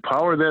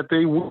power that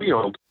they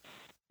wield,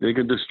 they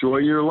can destroy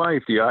your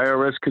life. The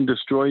IRS can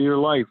destroy your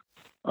life.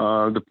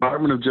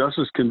 Department of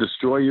Justice can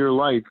destroy your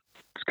life.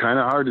 It's kind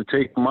of hard to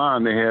take them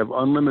on. They have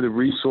unlimited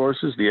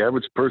resources. The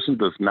average person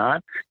does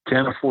not,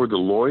 can't afford the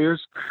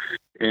lawyers.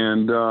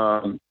 And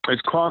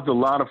it's caused a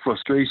lot of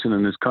frustration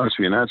in this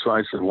country. And that's why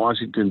I said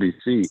Washington,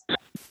 D.C.,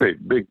 a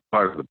big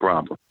part of the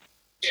problem.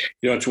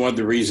 It's one of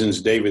the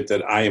reasons, David,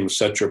 that I am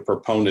such a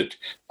proponent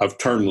of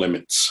term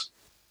limits,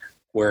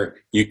 where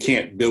you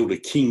can't build a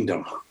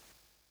kingdom.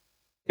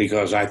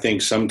 Because I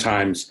think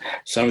sometimes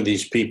some of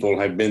these people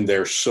have been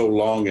there so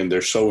long and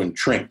they're so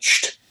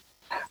entrenched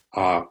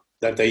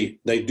that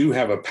they do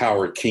have a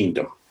power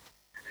kingdom.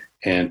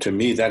 And to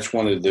me, that's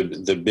one of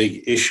the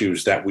big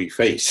issues that we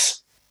face.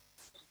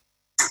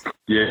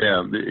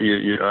 Yeah,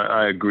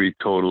 I agree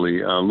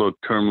totally. Look,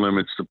 term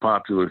limits, the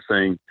popular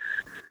thing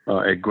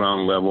at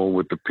ground level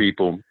with the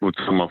people, with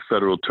some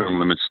federal term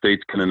limits.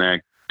 States can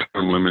enact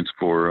term limits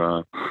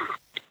for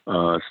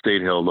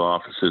state-held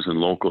offices and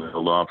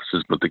local-held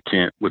offices, but they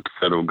can't with the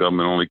federal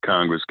government. Only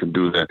Congress can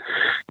do that.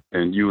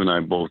 And you and I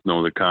both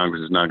know that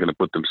Congress is not going to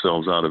put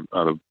themselves out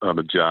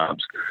of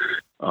jobs.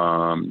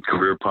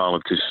 Career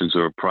politicians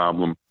are a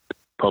problem.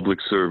 Public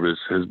service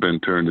has been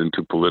turned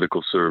into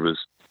political service,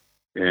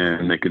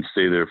 and they can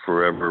stay there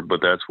forever.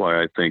 But that's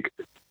why I think,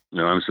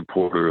 I'm a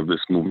supporter of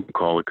this movement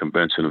called the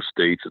Convention of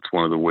States. It's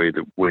one of the ways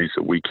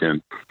that we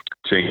can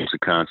change the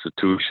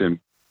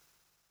Constitution.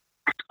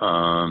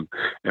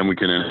 And we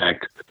can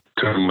enact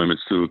term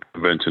limits through the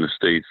Convention of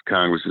States.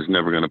 Congress is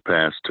never going to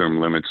pass term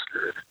limits.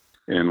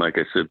 And like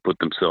I said, put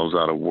themselves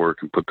out of work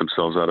and put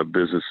themselves out of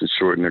business and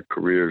shorten their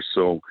careers.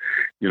 So,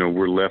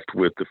 we're left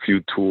with the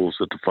few tools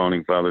that the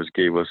Founding Fathers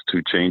gave us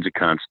to change the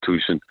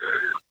Constitution,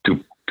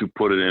 to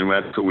put it in.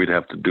 That's what we'd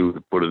have to do,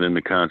 to put it in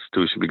the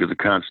Constitution, because the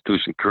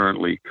Constitution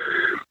currently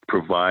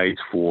provides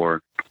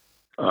for,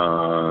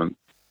 the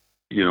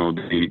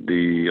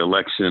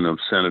election of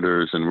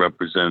senators and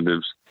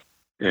representatives.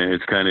 And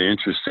it's kind of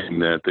interesting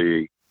that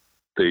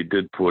they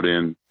did put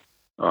in,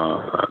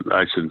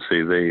 I shouldn't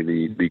say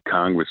the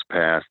Congress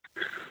passed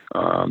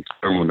term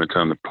limits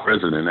on the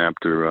president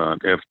after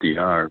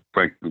FDR,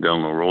 Franklin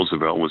Delano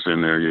Roosevelt, was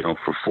in there,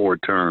 for 4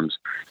 terms,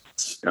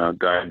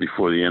 died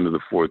before the end of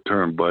the 4th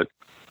term. But,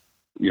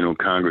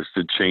 Congress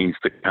did change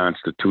the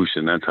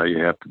Constitution. That's how you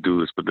have to do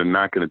this. But they're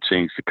not going to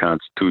change the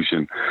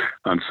Constitution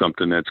on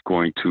something that's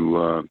going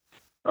to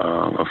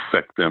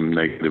affect them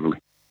negatively.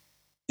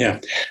 Yeah.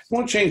 I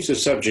want to change the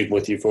subject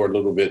with you for a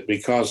little bit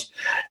because,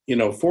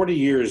 40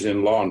 years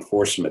in law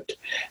enforcement.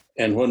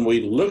 And when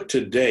we look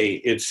today,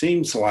 it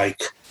seems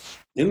like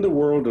in the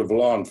world of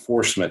law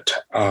enforcement,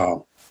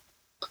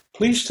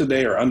 police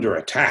today are under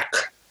attack.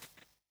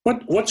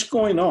 What's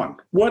going on?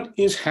 What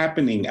is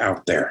happening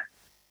out there?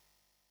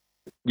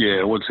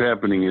 Yeah, what's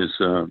happening is,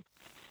 this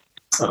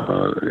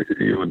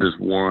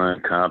war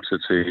on cops,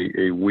 it's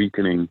a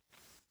weakening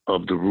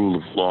of the rule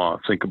of law.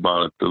 Think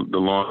about it.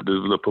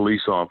 The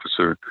police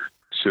officer,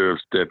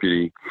 sheriff's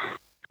deputy,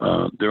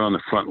 they're on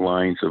the front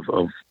lines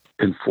of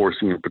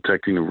enforcing and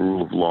protecting the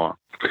rule of law.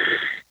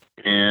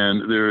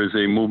 And there is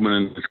a movement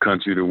in this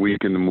country to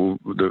weaken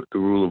the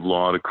rule of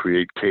law, to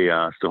create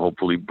chaos, to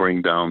hopefully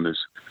bring down this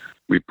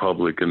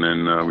republic and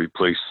then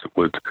replace it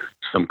with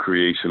some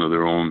creation of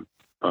their own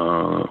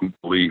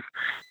belief.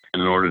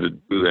 And in order to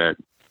do that,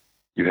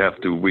 you have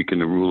to weaken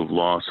the rule of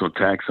law. So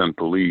attacks on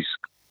police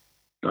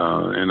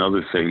and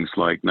other things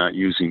like not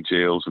using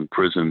jails and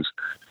prisons,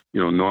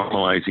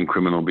 normalizing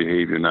criminal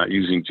behavior, not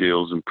using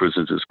jails and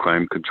prisons as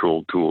crime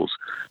control tools.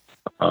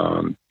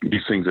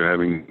 These things are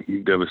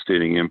having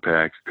devastating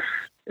impacts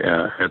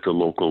at the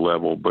local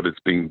level, but it's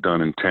being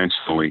done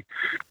intentionally.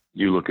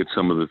 You look at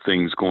some of the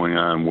things going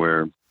on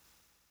where,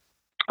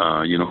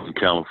 in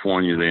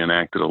California, they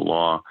enacted a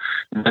law.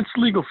 It's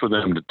legal for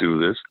them to do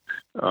this.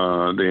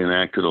 They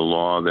enacted a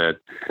law that,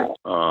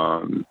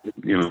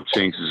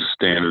 changes the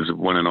standards of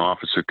when an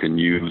officer can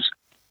use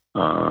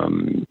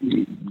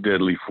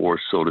deadly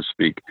force, so to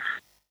speak.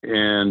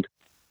 And,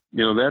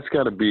 that's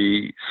got to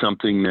be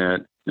something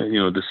that,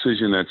 a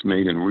decision that's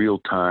made in real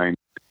time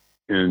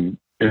in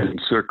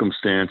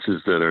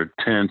circumstances that are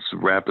tense,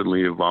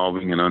 rapidly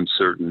evolving, and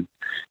uncertain.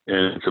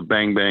 And it's a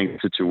bang-bang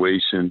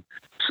situation,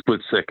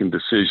 split-second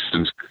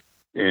decisions.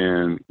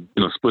 And,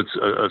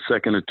 a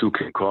second or two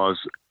can cause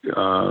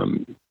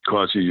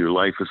you your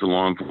life as a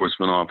law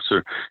enforcement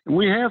officer. And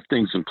we have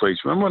things in place.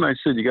 Remember when I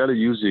said you got to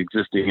use the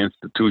existing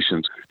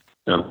institutions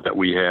that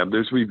we have?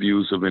 There's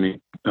reviews of any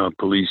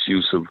police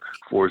use of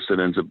force that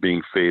ends up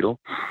being fatal.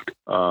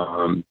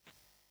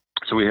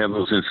 So we have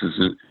those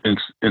instances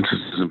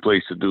in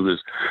place to do this.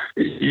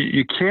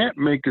 You can't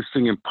make this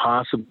thing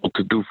impossible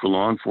to do for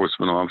law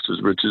enforcement officers,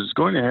 which is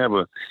going to have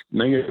a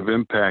negative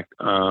impact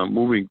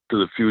moving to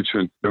the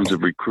future in terms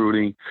of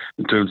recruiting,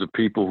 in terms of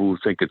people who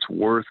think it's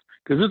worth,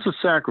 because it's a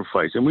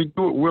sacrifice, and we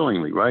do it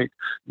willingly, right?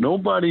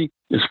 Nobody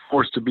is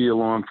forced to be a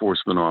law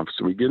enforcement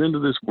officer. We get into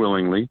this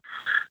willingly.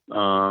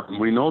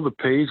 We know the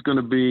pay is going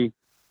to be,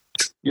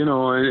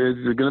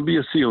 there's going to be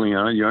a ceiling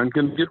on it. You aren't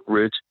going to get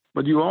rich,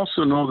 but you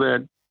also know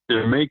that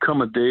there may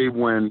come a day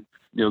when,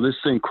 this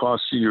thing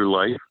costs you your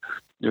life.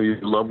 Your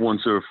loved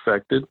ones are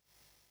affected.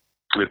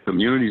 The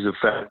community is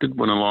affected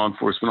when a law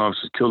enforcement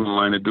officer is killed in the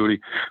line of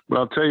duty. But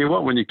I'll tell you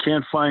what, when you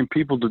can't find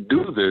people to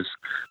do this,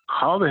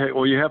 how the heck?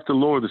 Well, you have to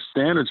lower the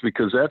standards,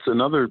 because that's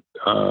another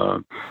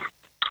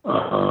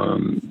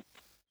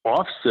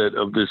offset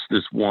of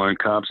this war on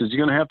cops. Is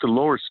you're going to have to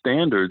lower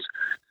standards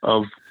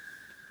of,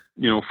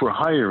 for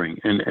hiring,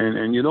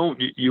 and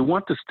you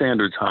want the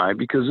standards high,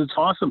 because it's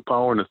awesome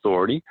power and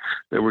authority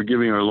that we're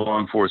giving our law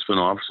enforcement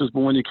officers.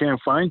 But when you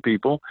can't find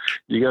people,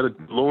 you got to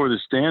lower the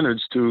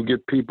standards to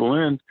get people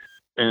in,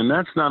 and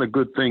that's not a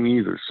good thing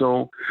either.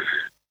 So,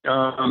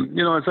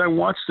 as I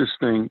watched this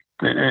thing,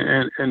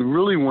 and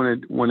really when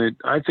it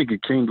I think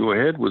it came to a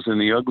head was in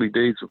the ugly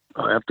days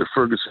after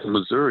Ferguson,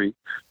 Missouri,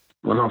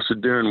 when Officer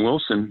Darren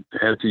Wilson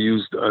had to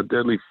use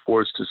deadly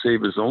force to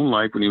save his own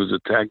life when he was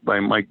attacked by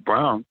Mike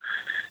Brown.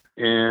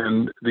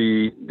 And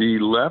the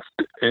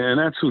left, and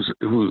that's who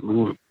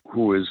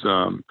is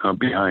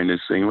behind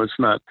this thing. Let's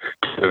not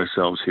kid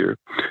ourselves here.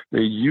 They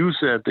use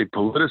that, they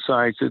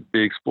politicized it, they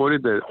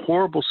exploited that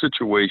horrible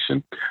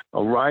situation.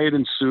 A riot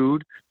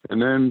ensued,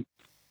 and then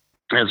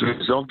as a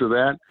result of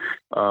that,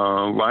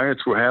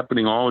 riots were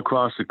happening all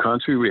across the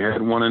country. We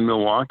had one in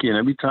Milwaukee, and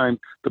every time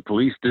the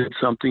police did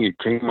something, it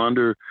came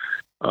under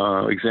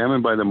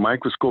examined by the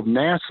microscope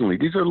nationally.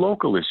 These are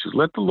local issues.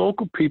 Let the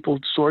local people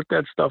sort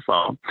that stuff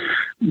out.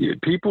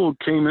 People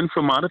came in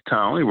from out of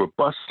town. They were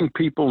busing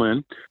people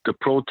in to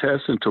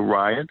protest and to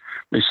riot.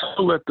 They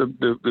still let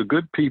the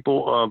good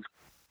people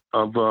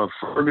of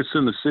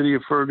Ferguson, the city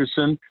of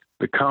Ferguson,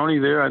 the county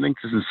there, I think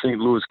this is St.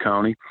 Louis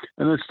County,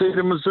 and the state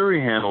of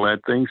Missouri handle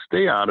that thing.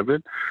 Stay out of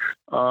it.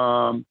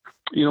 When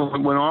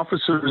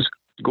officers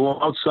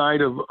go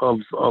outside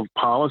of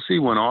policy,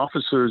 when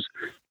officers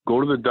go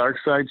to the dark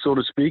side, so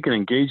to speak, and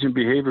engage in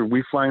behavior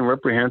we find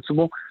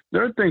reprehensible,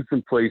 there are things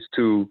in place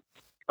to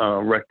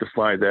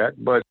rectify that.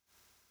 But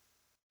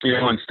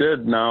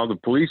instead, now the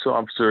police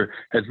officer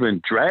has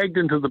been dragged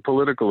into the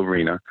political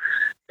arena,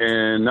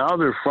 and now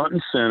they're front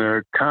and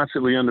center,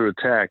 constantly under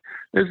attack.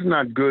 This is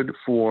not good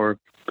for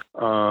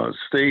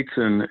states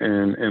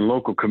and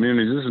local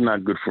communities. This is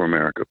not good for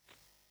America.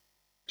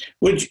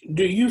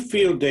 Do you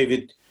feel,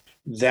 David,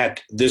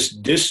 that this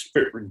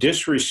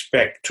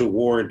disrespect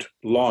toward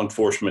law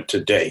enforcement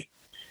today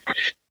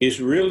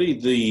is really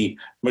the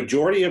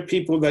majority of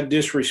people that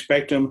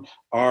disrespect them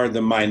are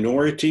the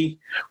minority,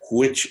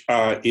 which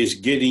is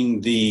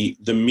getting the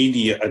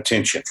media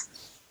attention?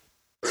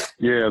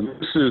 Yeah,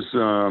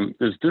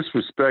 this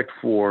disrespect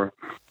for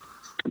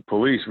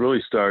police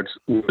really starts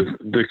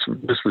with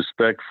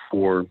disrespect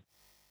for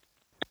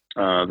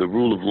the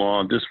rule of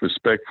law,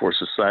 disrespect for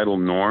societal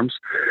norms,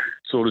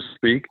 so to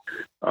speak.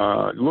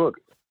 Look,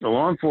 the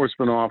law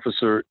enforcement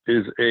officer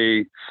is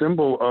a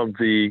symbol of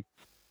the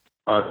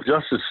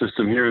justice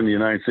system here in the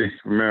United States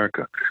of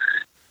America.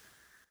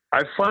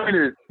 I find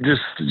it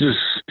just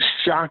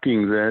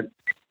shocking that,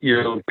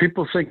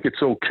 people think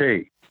it's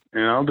okay.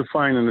 And I'll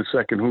define in a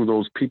second who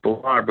those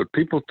people are, but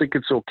people think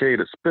it's okay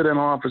to spit on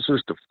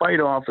officers, to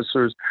fight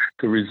officers,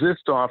 to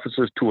resist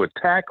officers, to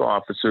attack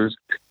officers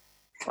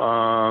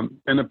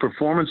in the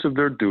performance of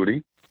their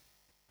duty.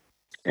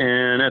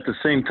 And at the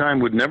same time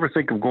would never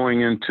think of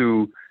going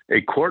into a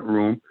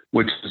courtroom,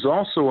 which is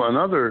also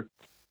another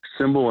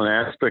symbol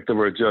and aspect of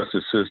our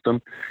justice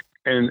system,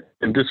 and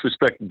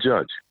disrespect the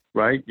judge,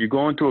 right? You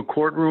go into a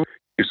courtroom,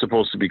 you're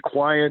supposed to be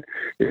quiet.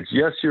 It's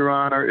yes, Your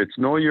Honor. It's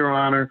no, Your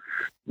Honor.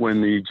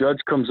 When the judge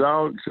comes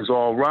out, it says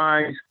all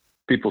rise.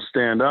 People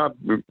stand up.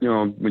 When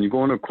you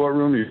go into a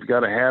courtroom, you've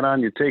got a hat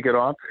on, you take it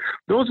off.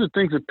 Those are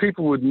things that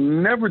people would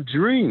never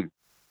dream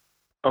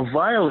of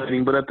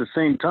violating, but at the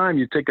same time,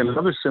 you take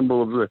another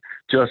symbol of the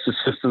justice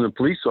system, the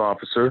police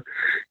officer,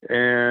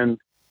 and,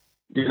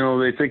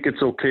 they think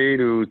it's okay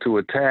to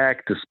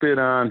attack, to spit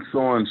on, so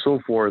on and so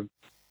forth.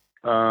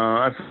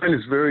 I find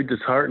it's very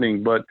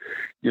disheartening, but,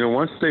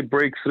 once they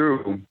break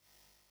through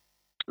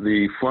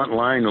the front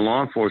line, the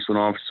law enforcement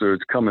officer is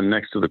coming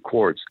next to the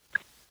courts.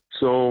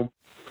 So,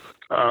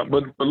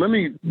 but let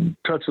me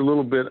touch a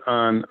little bit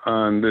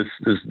on this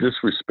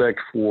disrespect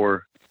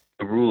for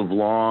the rule of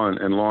law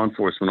and law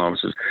enforcement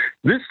officers.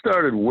 This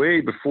started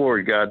way before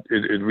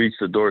it reached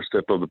the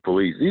doorstep of the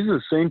police. These are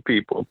the same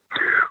people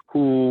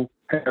who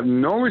have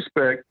no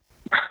respect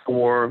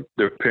for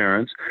their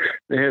parents.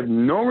 They have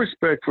no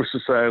respect for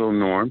societal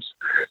norms.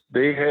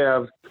 They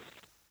have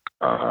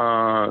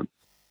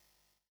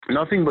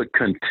nothing but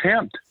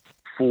contempt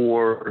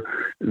for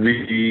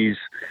these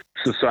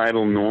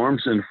societal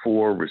norms and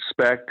for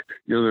respect.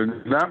 They're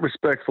not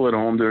respectful at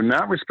home. They're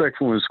not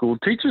respectful in school.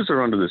 Teachers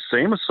are under the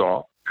same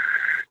assault.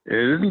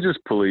 It isn't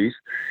just police.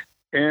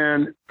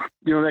 And,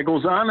 that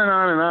goes on and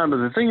on and on. But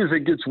the thing is,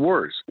 it gets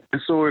worse.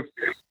 And so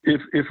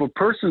if a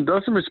person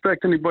doesn't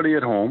respect anybody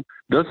at home,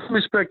 doesn't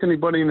respect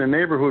anybody in the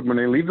neighborhood when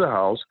they leave the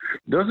house,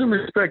 doesn't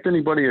respect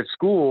anybody at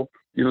school,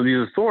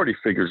 these authority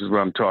figures is what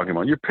I'm talking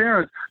about. Your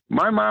parents,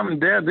 my mom and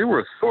dad, they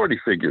were authority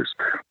figures.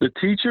 The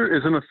teacher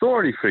is an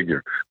authority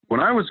figure. When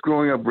I was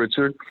growing up,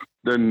 Richard,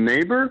 the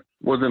neighbor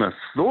was an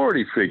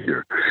authority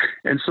figure.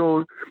 And so,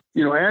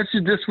 as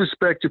you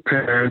disrespect your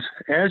parents,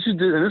 as you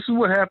did, and this is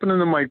what happened in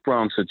the Mike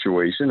Brown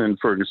situation in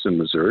Ferguson,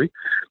 Missouri.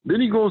 Then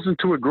he goes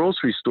into a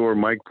grocery store,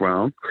 Mike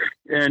Brown,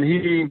 and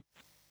he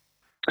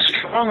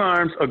strong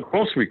arms a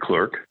grocery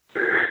clerk.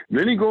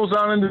 Then he goes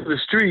out into the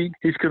street.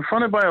 He's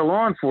confronted by a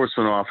law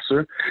enforcement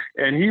officer,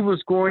 and he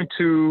was going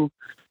to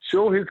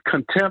show his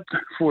contempt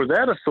for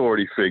that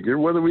authority figure,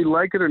 whether we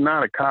like it or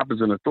not. A cop is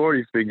an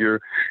authority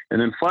figure.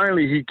 And then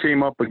finally he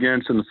came up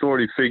against an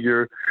authority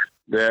figure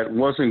that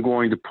wasn't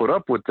going to put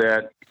up with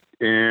that.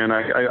 And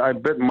I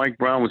bet Mike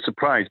Brown was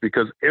surprised,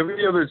 because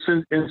every other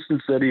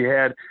instance that he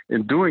had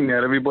in doing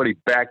that, everybody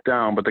backed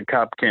down, but the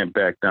cop can't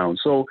back down.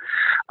 So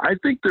I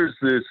think there's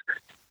this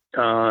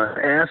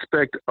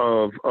aspect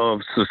of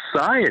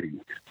society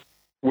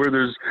where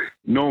there's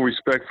no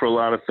respect for a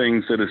lot of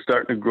things that is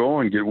starting to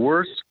grow and get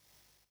worse.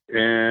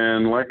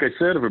 And like I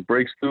said, if it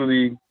breaks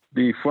through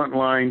the front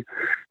line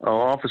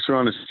officer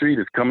on the street,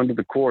 it's coming to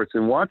the courts.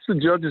 And watch the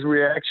judge's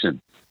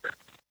reaction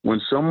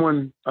when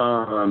someone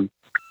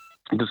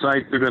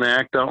decides they're going to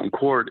act out in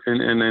court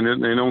and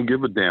they don't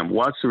give a damn.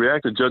 Watch the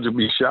reaction. The judge will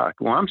be shocked.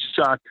 Well, I'm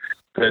shocked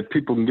that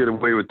people can get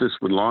away with this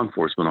with law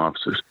enforcement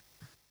officers.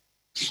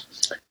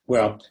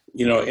 Well,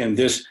 and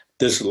this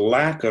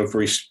lack of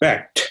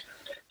respect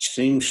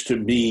seems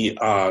to be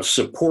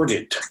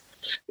supported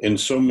in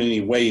so many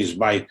ways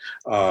by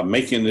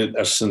making it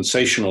a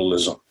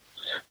sensationalism.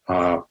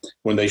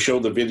 When they show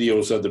the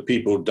videos of the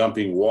people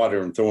dumping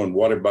water and throwing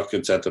water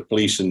buckets at the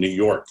police in New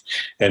York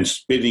and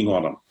spitting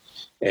on them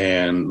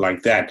and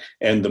like that.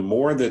 And the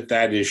more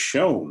that is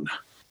shown,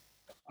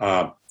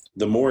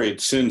 the more it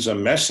sends a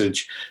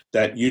message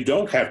that you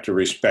don't have to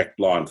respect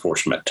law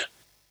enforcement.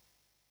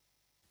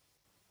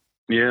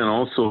 Yeah, and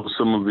also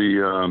some of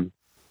the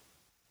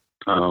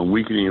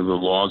weakening of the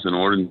laws and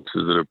ordinances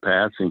that are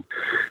passing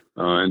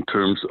in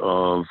terms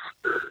of,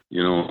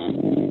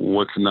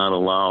 what's not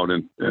allowed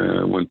and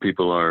when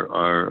people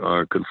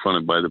are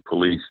confronted by the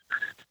police.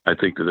 I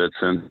think that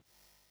sends.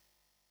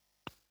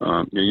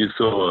 You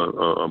throw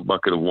a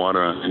bucket of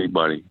water on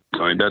anybody.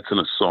 I mean, that's an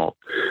assault.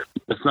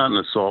 It's not an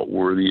assault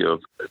worthy of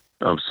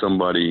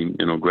somebody,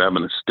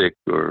 grabbing a stick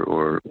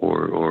or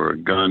a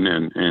gun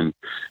and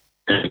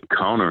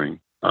countering.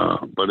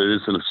 But it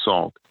is an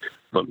assault.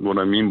 But what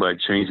I mean by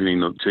changing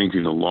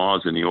the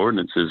laws and the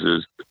ordinances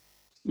is,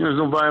 there's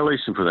no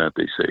violation for that,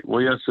 they say. Well,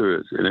 yes, there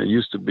is. And it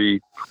used to be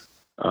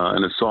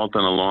an assault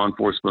on a law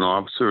enforcement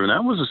officer, and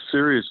that was a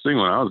serious thing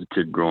when I was a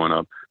kid growing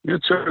up. You're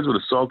charged with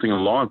assaulting a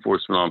law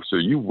enforcement officer,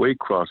 you way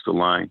cross the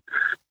line.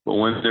 But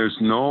when there's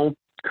no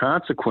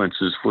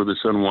consequences for this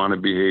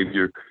unwanted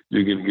behavior,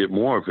 you're going to get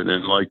more of it.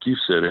 And like you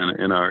said,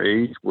 in our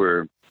age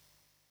where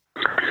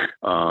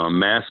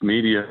mass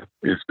media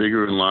is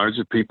bigger and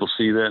larger, people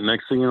see that.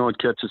 Next thing you know, it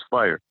catches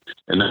fire.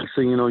 And next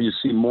thing you know, you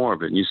see more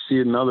of it. And you see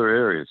it in other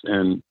areas.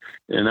 And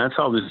that's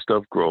how this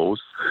stuff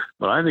grows.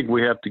 But I think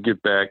we have to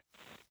get back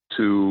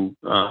to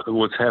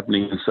what's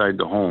happening inside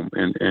the home.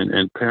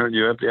 And parent,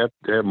 you have to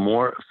have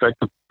more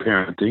effective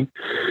parenting.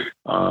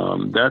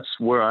 That's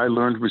where I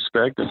learned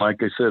respect. And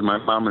like I said, my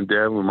mom and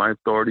dad were my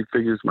authority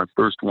figures, my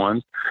first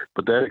ones.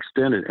 But that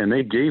extended. And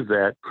they gave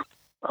that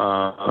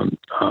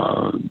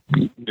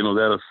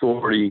that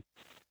authority,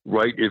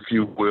 right, if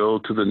you will,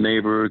 to the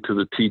neighbor, to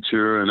the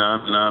teacher, and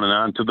on and on and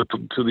on, to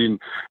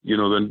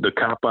the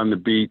cop on the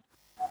beat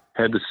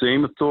had the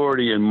same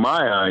authority in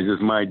my eyes as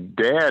my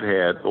dad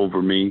had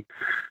over me,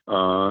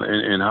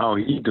 and how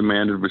he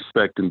demanded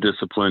respect and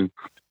discipline.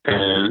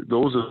 And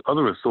those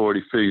other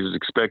authority figures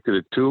expected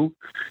it too.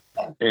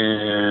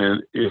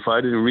 And if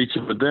I didn't reach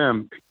it with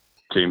them,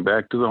 came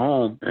back to the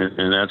home,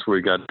 and that's where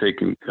he got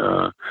taken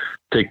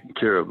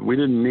care of. We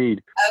didn't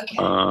need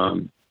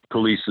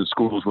police in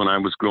schools when I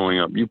was growing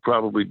up. You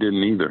probably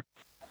didn't either.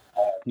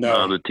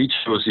 No, the teacher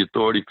was the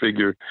authority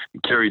figure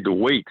and carried the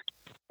weight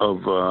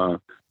of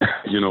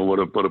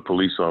what a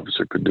police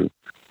officer could do.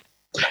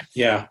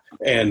 Yeah,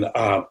 and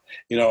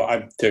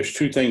there's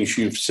two things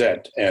you've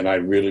said, and I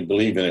really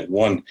believe in it.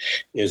 One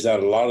is that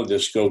a lot of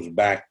this goes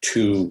back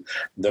to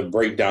the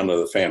breakdown of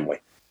the family,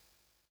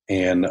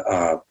 and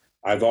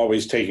I've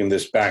always taken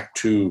this back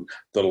to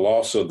the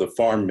loss of the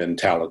farm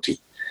mentality,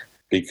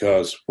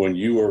 because when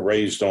you were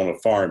raised on a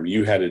farm,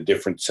 you had a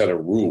different set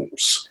of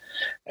rules,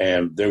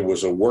 and there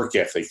was a work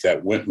ethic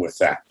that went with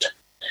that.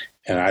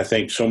 And I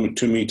think too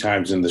many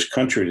times in this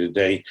country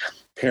today,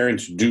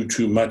 parents do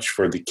too much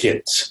for the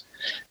kids.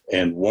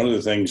 And one of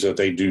the things that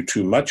they do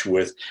too much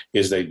with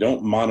is they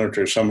don't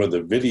monitor some of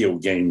the video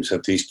games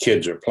that these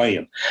kids are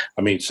playing.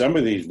 I mean, some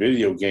of these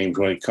video games,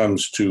 when it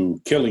comes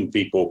to killing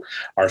people,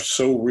 are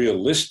so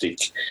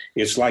realistic.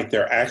 It's like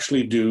they're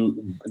actually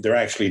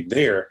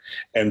there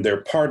and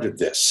they're part of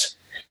this.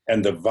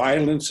 And the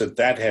violence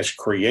that has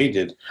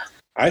created,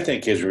 I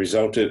think, has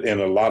resulted in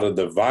a lot of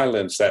the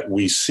violence that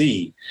we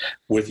see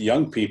with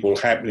young people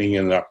happening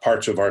in the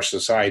parts of our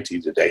society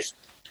today.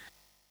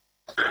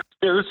 Yeah,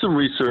 there's some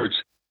research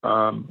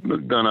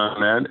done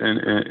on that,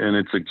 and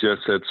it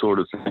suggests that sort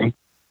of thing.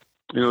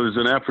 You know, there's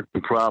an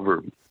African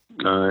proverb,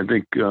 I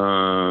think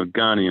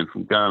Ghanaian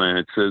from Ghana.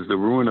 It says, "The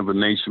ruin of a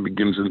nation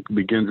begins in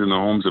the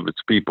homes of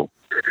its people."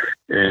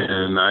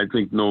 And I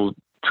think no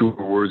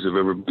truer words have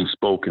ever been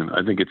spoken.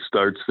 I think it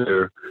starts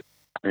there,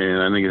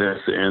 and I think it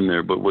has to end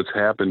there. But what's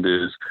happened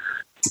is,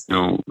 you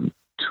know,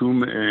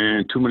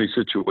 in too many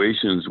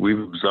situations, we've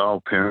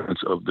absolved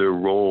parents of their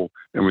role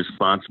and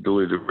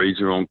responsibility to raise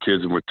their own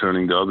kids, and we're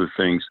turning to other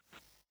things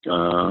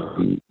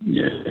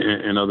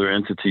and other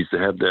entities to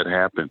have that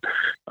happen.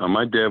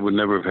 My dad would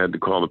never have had to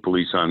call the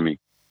police on me.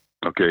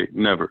 Okay,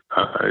 never.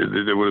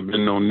 There would have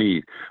been no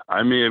need.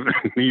 I may have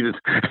needed,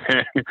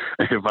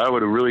 if I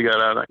would have really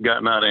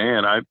gotten out of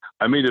hand,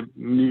 I may have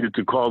needed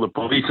to call the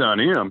police on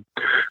him.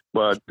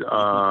 But,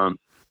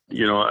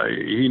 you know,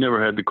 he never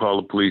had to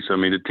call the police. I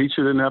mean, the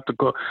teacher didn't have to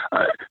call.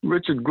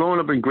 Richard, growing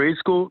up in grade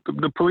school,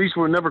 the police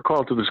were never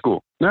called to the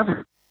school.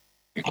 Never.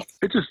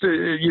 It just,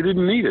 you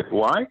didn't need it.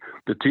 Why?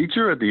 The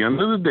teacher, at the end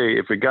of the day,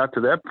 if it got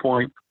to that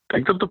point,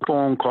 picked up the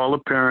phone, called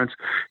the parents,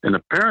 and the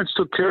parents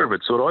took care of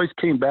it. So it always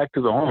came back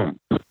to the home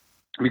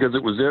because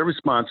it was their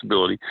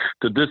responsibility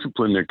to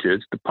discipline their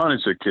kids, to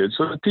punish their kids,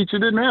 so the teacher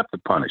didn't have to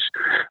punish.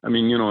 I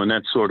mean, you know, in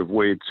that sort of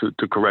way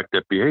to correct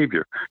that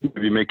behavior.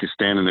 If you make you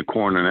stand in the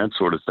corner and that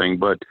sort of thing,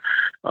 but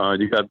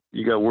you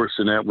got worse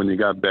than that when you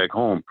got back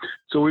home.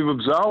 So we've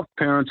absolved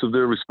parents of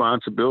their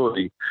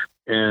responsibility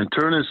and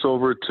turn this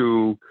over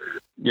to,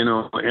 you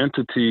know,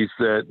 entities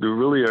that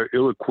really are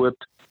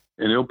ill-equipped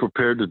and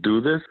ill-prepared to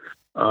do this.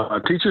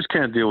 Teachers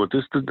can't deal with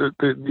this.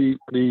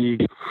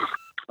 The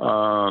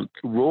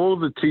role of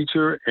the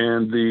teacher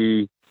and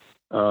the,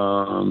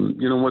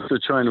 you know, what they're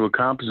trying to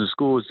accomplish in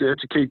school is to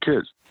educate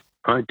kids.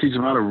 All right, teach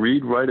them how to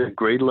read, write at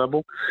grade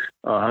level,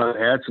 how to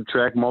add,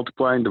 subtract,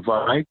 multiply, and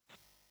divide.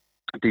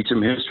 Teach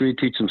them history,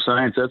 teach them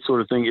science, that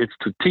sort of thing. It's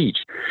to teach.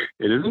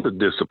 It isn't a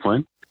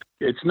discipline.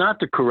 It's not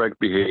the correct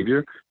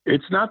behavior.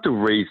 It's not to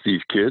raise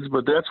these kids,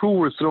 but that's who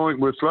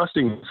we're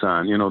thrusting this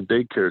on, you know,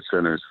 daycare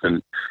centers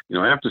and, you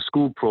know, after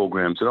school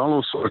programs and all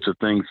those sorts of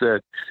things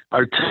that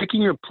are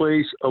taking a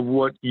place of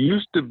what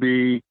used to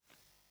be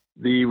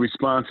the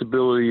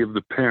responsibility of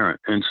the parent.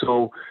 And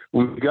so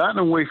we've gotten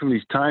away from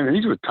these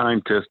were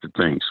time-tested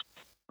things.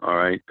 All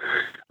right.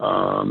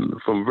 From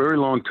a very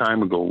long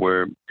time ago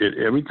where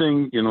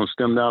everything, you know,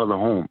 stemmed out of the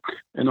home.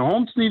 And the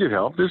homes needed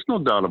help. There's no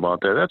doubt about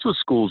that. That's what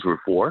schools were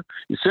for.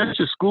 You sent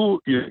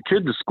your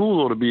kid to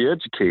school to be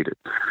educated,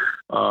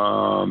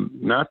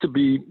 not to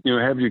be, you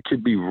know, have your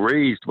kid be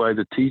raised by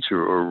the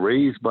teacher or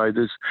raised by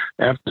this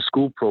after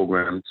school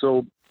program.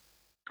 So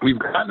we've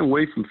gotten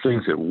away from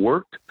things that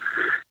worked,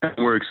 and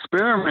we're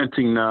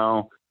experimenting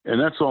now. And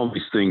that's all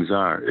these things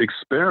are,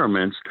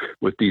 experiments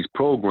with these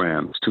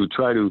programs to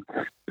try to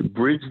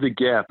bridge the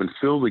gap and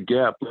fill the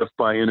gap left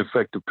by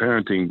ineffective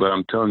parenting. But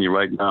I'm telling you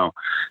right now,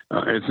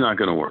 it's not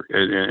going to work.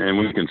 And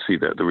we can see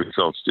that. The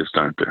results just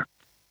aren't there.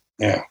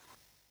 Yeah.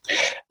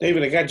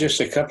 David, I got just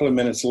a couple of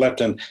minutes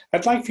left, and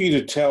I'd like for you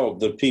to tell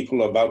the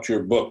people about your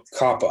book,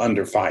 Cop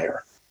Under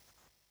Fire.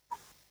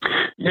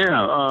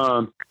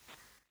 Yeah,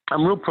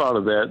 I'm real proud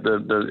of that.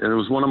 And it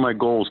was one of my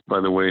goals, by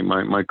the way.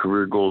 My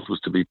career goals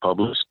was to be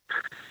published,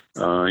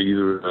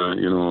 either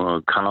you know,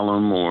 a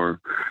column or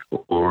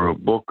a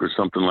book or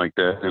something like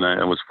that. And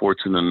I was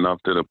fortunate enough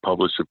that a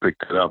publisher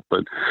picked it up.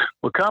 But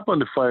what Cop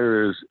Under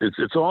Fire is,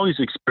 it's all these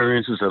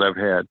experiences that I've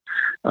had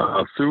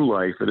through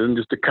life. It isn't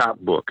just a cop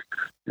book.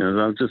 You know, it's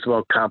not just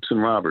about cops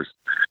and robbers.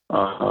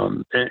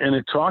 And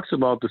it talks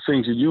about the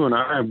things that you and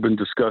I have been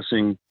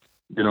discussing,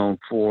 you know,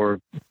 for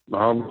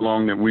however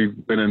long that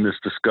we've been in this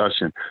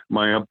discussion,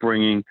 my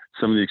upbringing,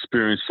 some of the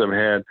experiences I've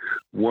had,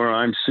 where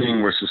I'm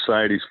seeing where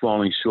society's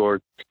falling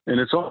short. And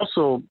it's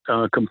also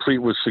complete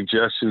with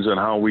suggestions on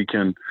how we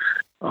can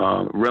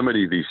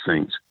remedy these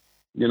things.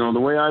 You know, the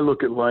way I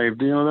look at life,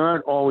 you know, there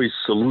aren't always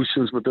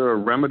solutions, but there are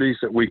remedies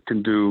that we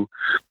can do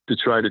to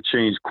try to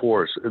change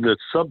course. The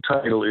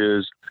subtitle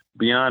is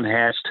Beyond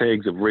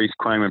Hashtags of Race,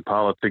 Crime, and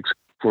Politics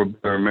for a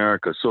Better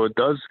America. So it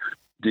does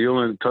deal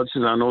and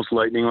touches on those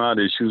lightning rod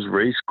issues,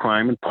 race,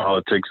 crime, and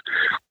politics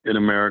in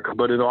America,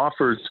 but it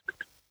offers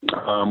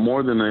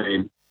more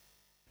than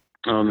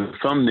the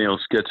thumbnail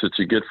sketch that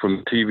you get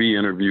from TV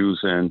interviews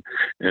and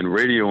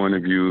radio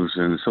interviews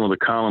and some of the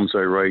columns I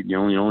write, you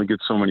only get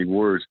so many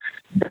words.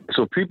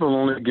 So people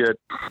only get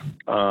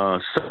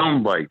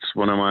sound bites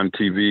when I'm on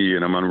TV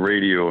and I'm on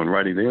radio and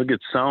writing. They'll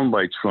get sound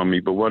bites from me.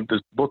 But what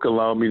this book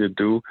allowed me to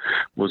do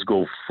was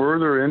go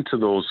further into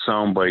those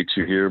sound bites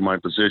you hear, my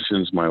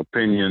positions, my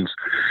opinions,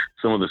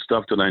 some of the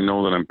stuff that I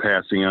know that I'm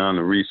passing on,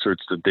 the research,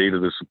 the data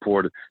to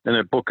support it. And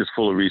that book is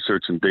full of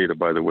research and data,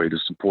 by the way, to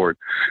support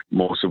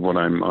most of what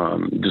I'm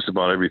just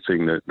about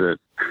everything that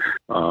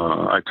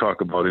I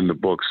talk about in the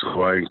book.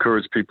 So I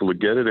encourage people to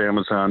get it.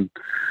 Amazon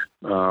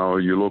or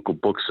your local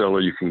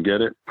bookseller, you can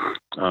get it.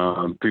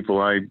 People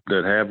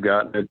that have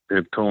gotten it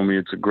have told me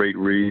it's a great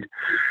read,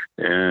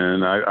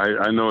 and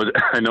I know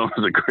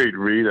it's a great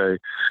read.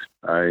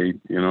 I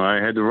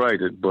had to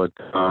write it, but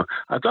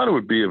I thought it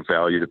would be of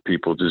value to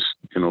people just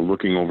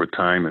looking over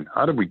time and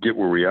how did we get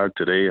where we are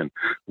today, and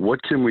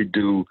what can we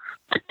do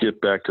to get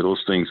back to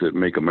those things that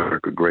make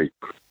America great.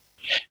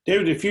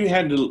 David, if you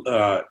had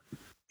to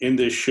end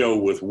this show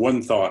with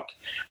one thought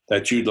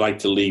that you'd like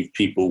to leave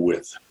people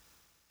with,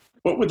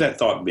 what would that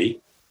thought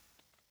be?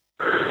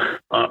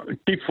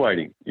 Keep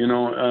fighting.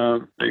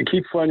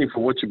 Keep fighting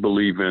for what you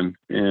believe in,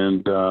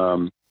 and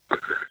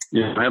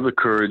have the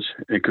courage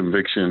and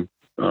conviction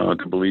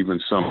to believe in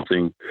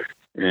something.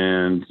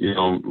 And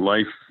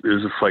life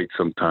is a fight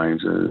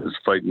sometimes. It's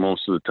a fight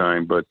most of the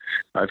time. But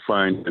I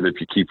find that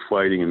if you keep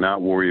fighting and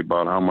not worry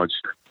about how much,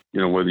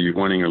 whether you're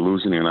winning or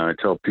losing, and I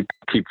tell people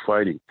keep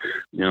fighting.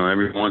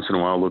 Every once in a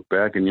while, look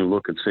back and you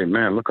look and say,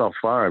 "Man, look how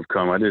far I've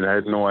come." I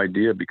had no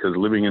idea, because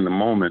living in the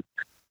moment,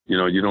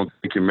 you don't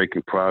think you're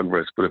making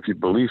progress. But if you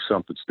believe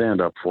something,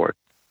 stand up for it.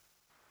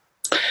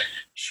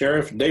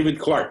 Sheriff David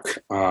Clark,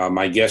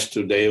 my guest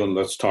today on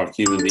Let's Talk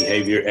Human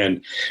Behavior.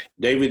 And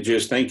David,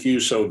 just thank you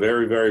so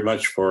very, very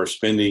much for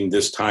spending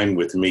this time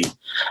with me.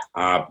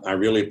 I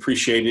really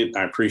appreciate it.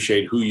 I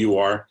appreciate who you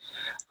are.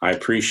 I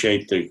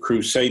appreciate the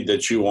crusade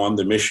that you're on,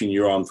 the mission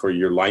you're on for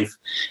your life,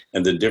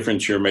 and the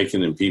difference you're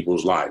making in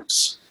people's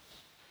lives.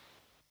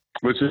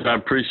 Richard, I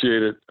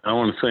appreciate it. I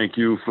want to thank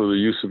you for the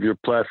use of your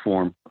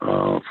platform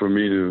for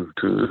me to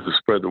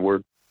spread the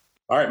word.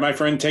 All right, my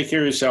friend, take care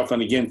of yourself.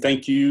 And again,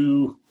 thank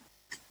you.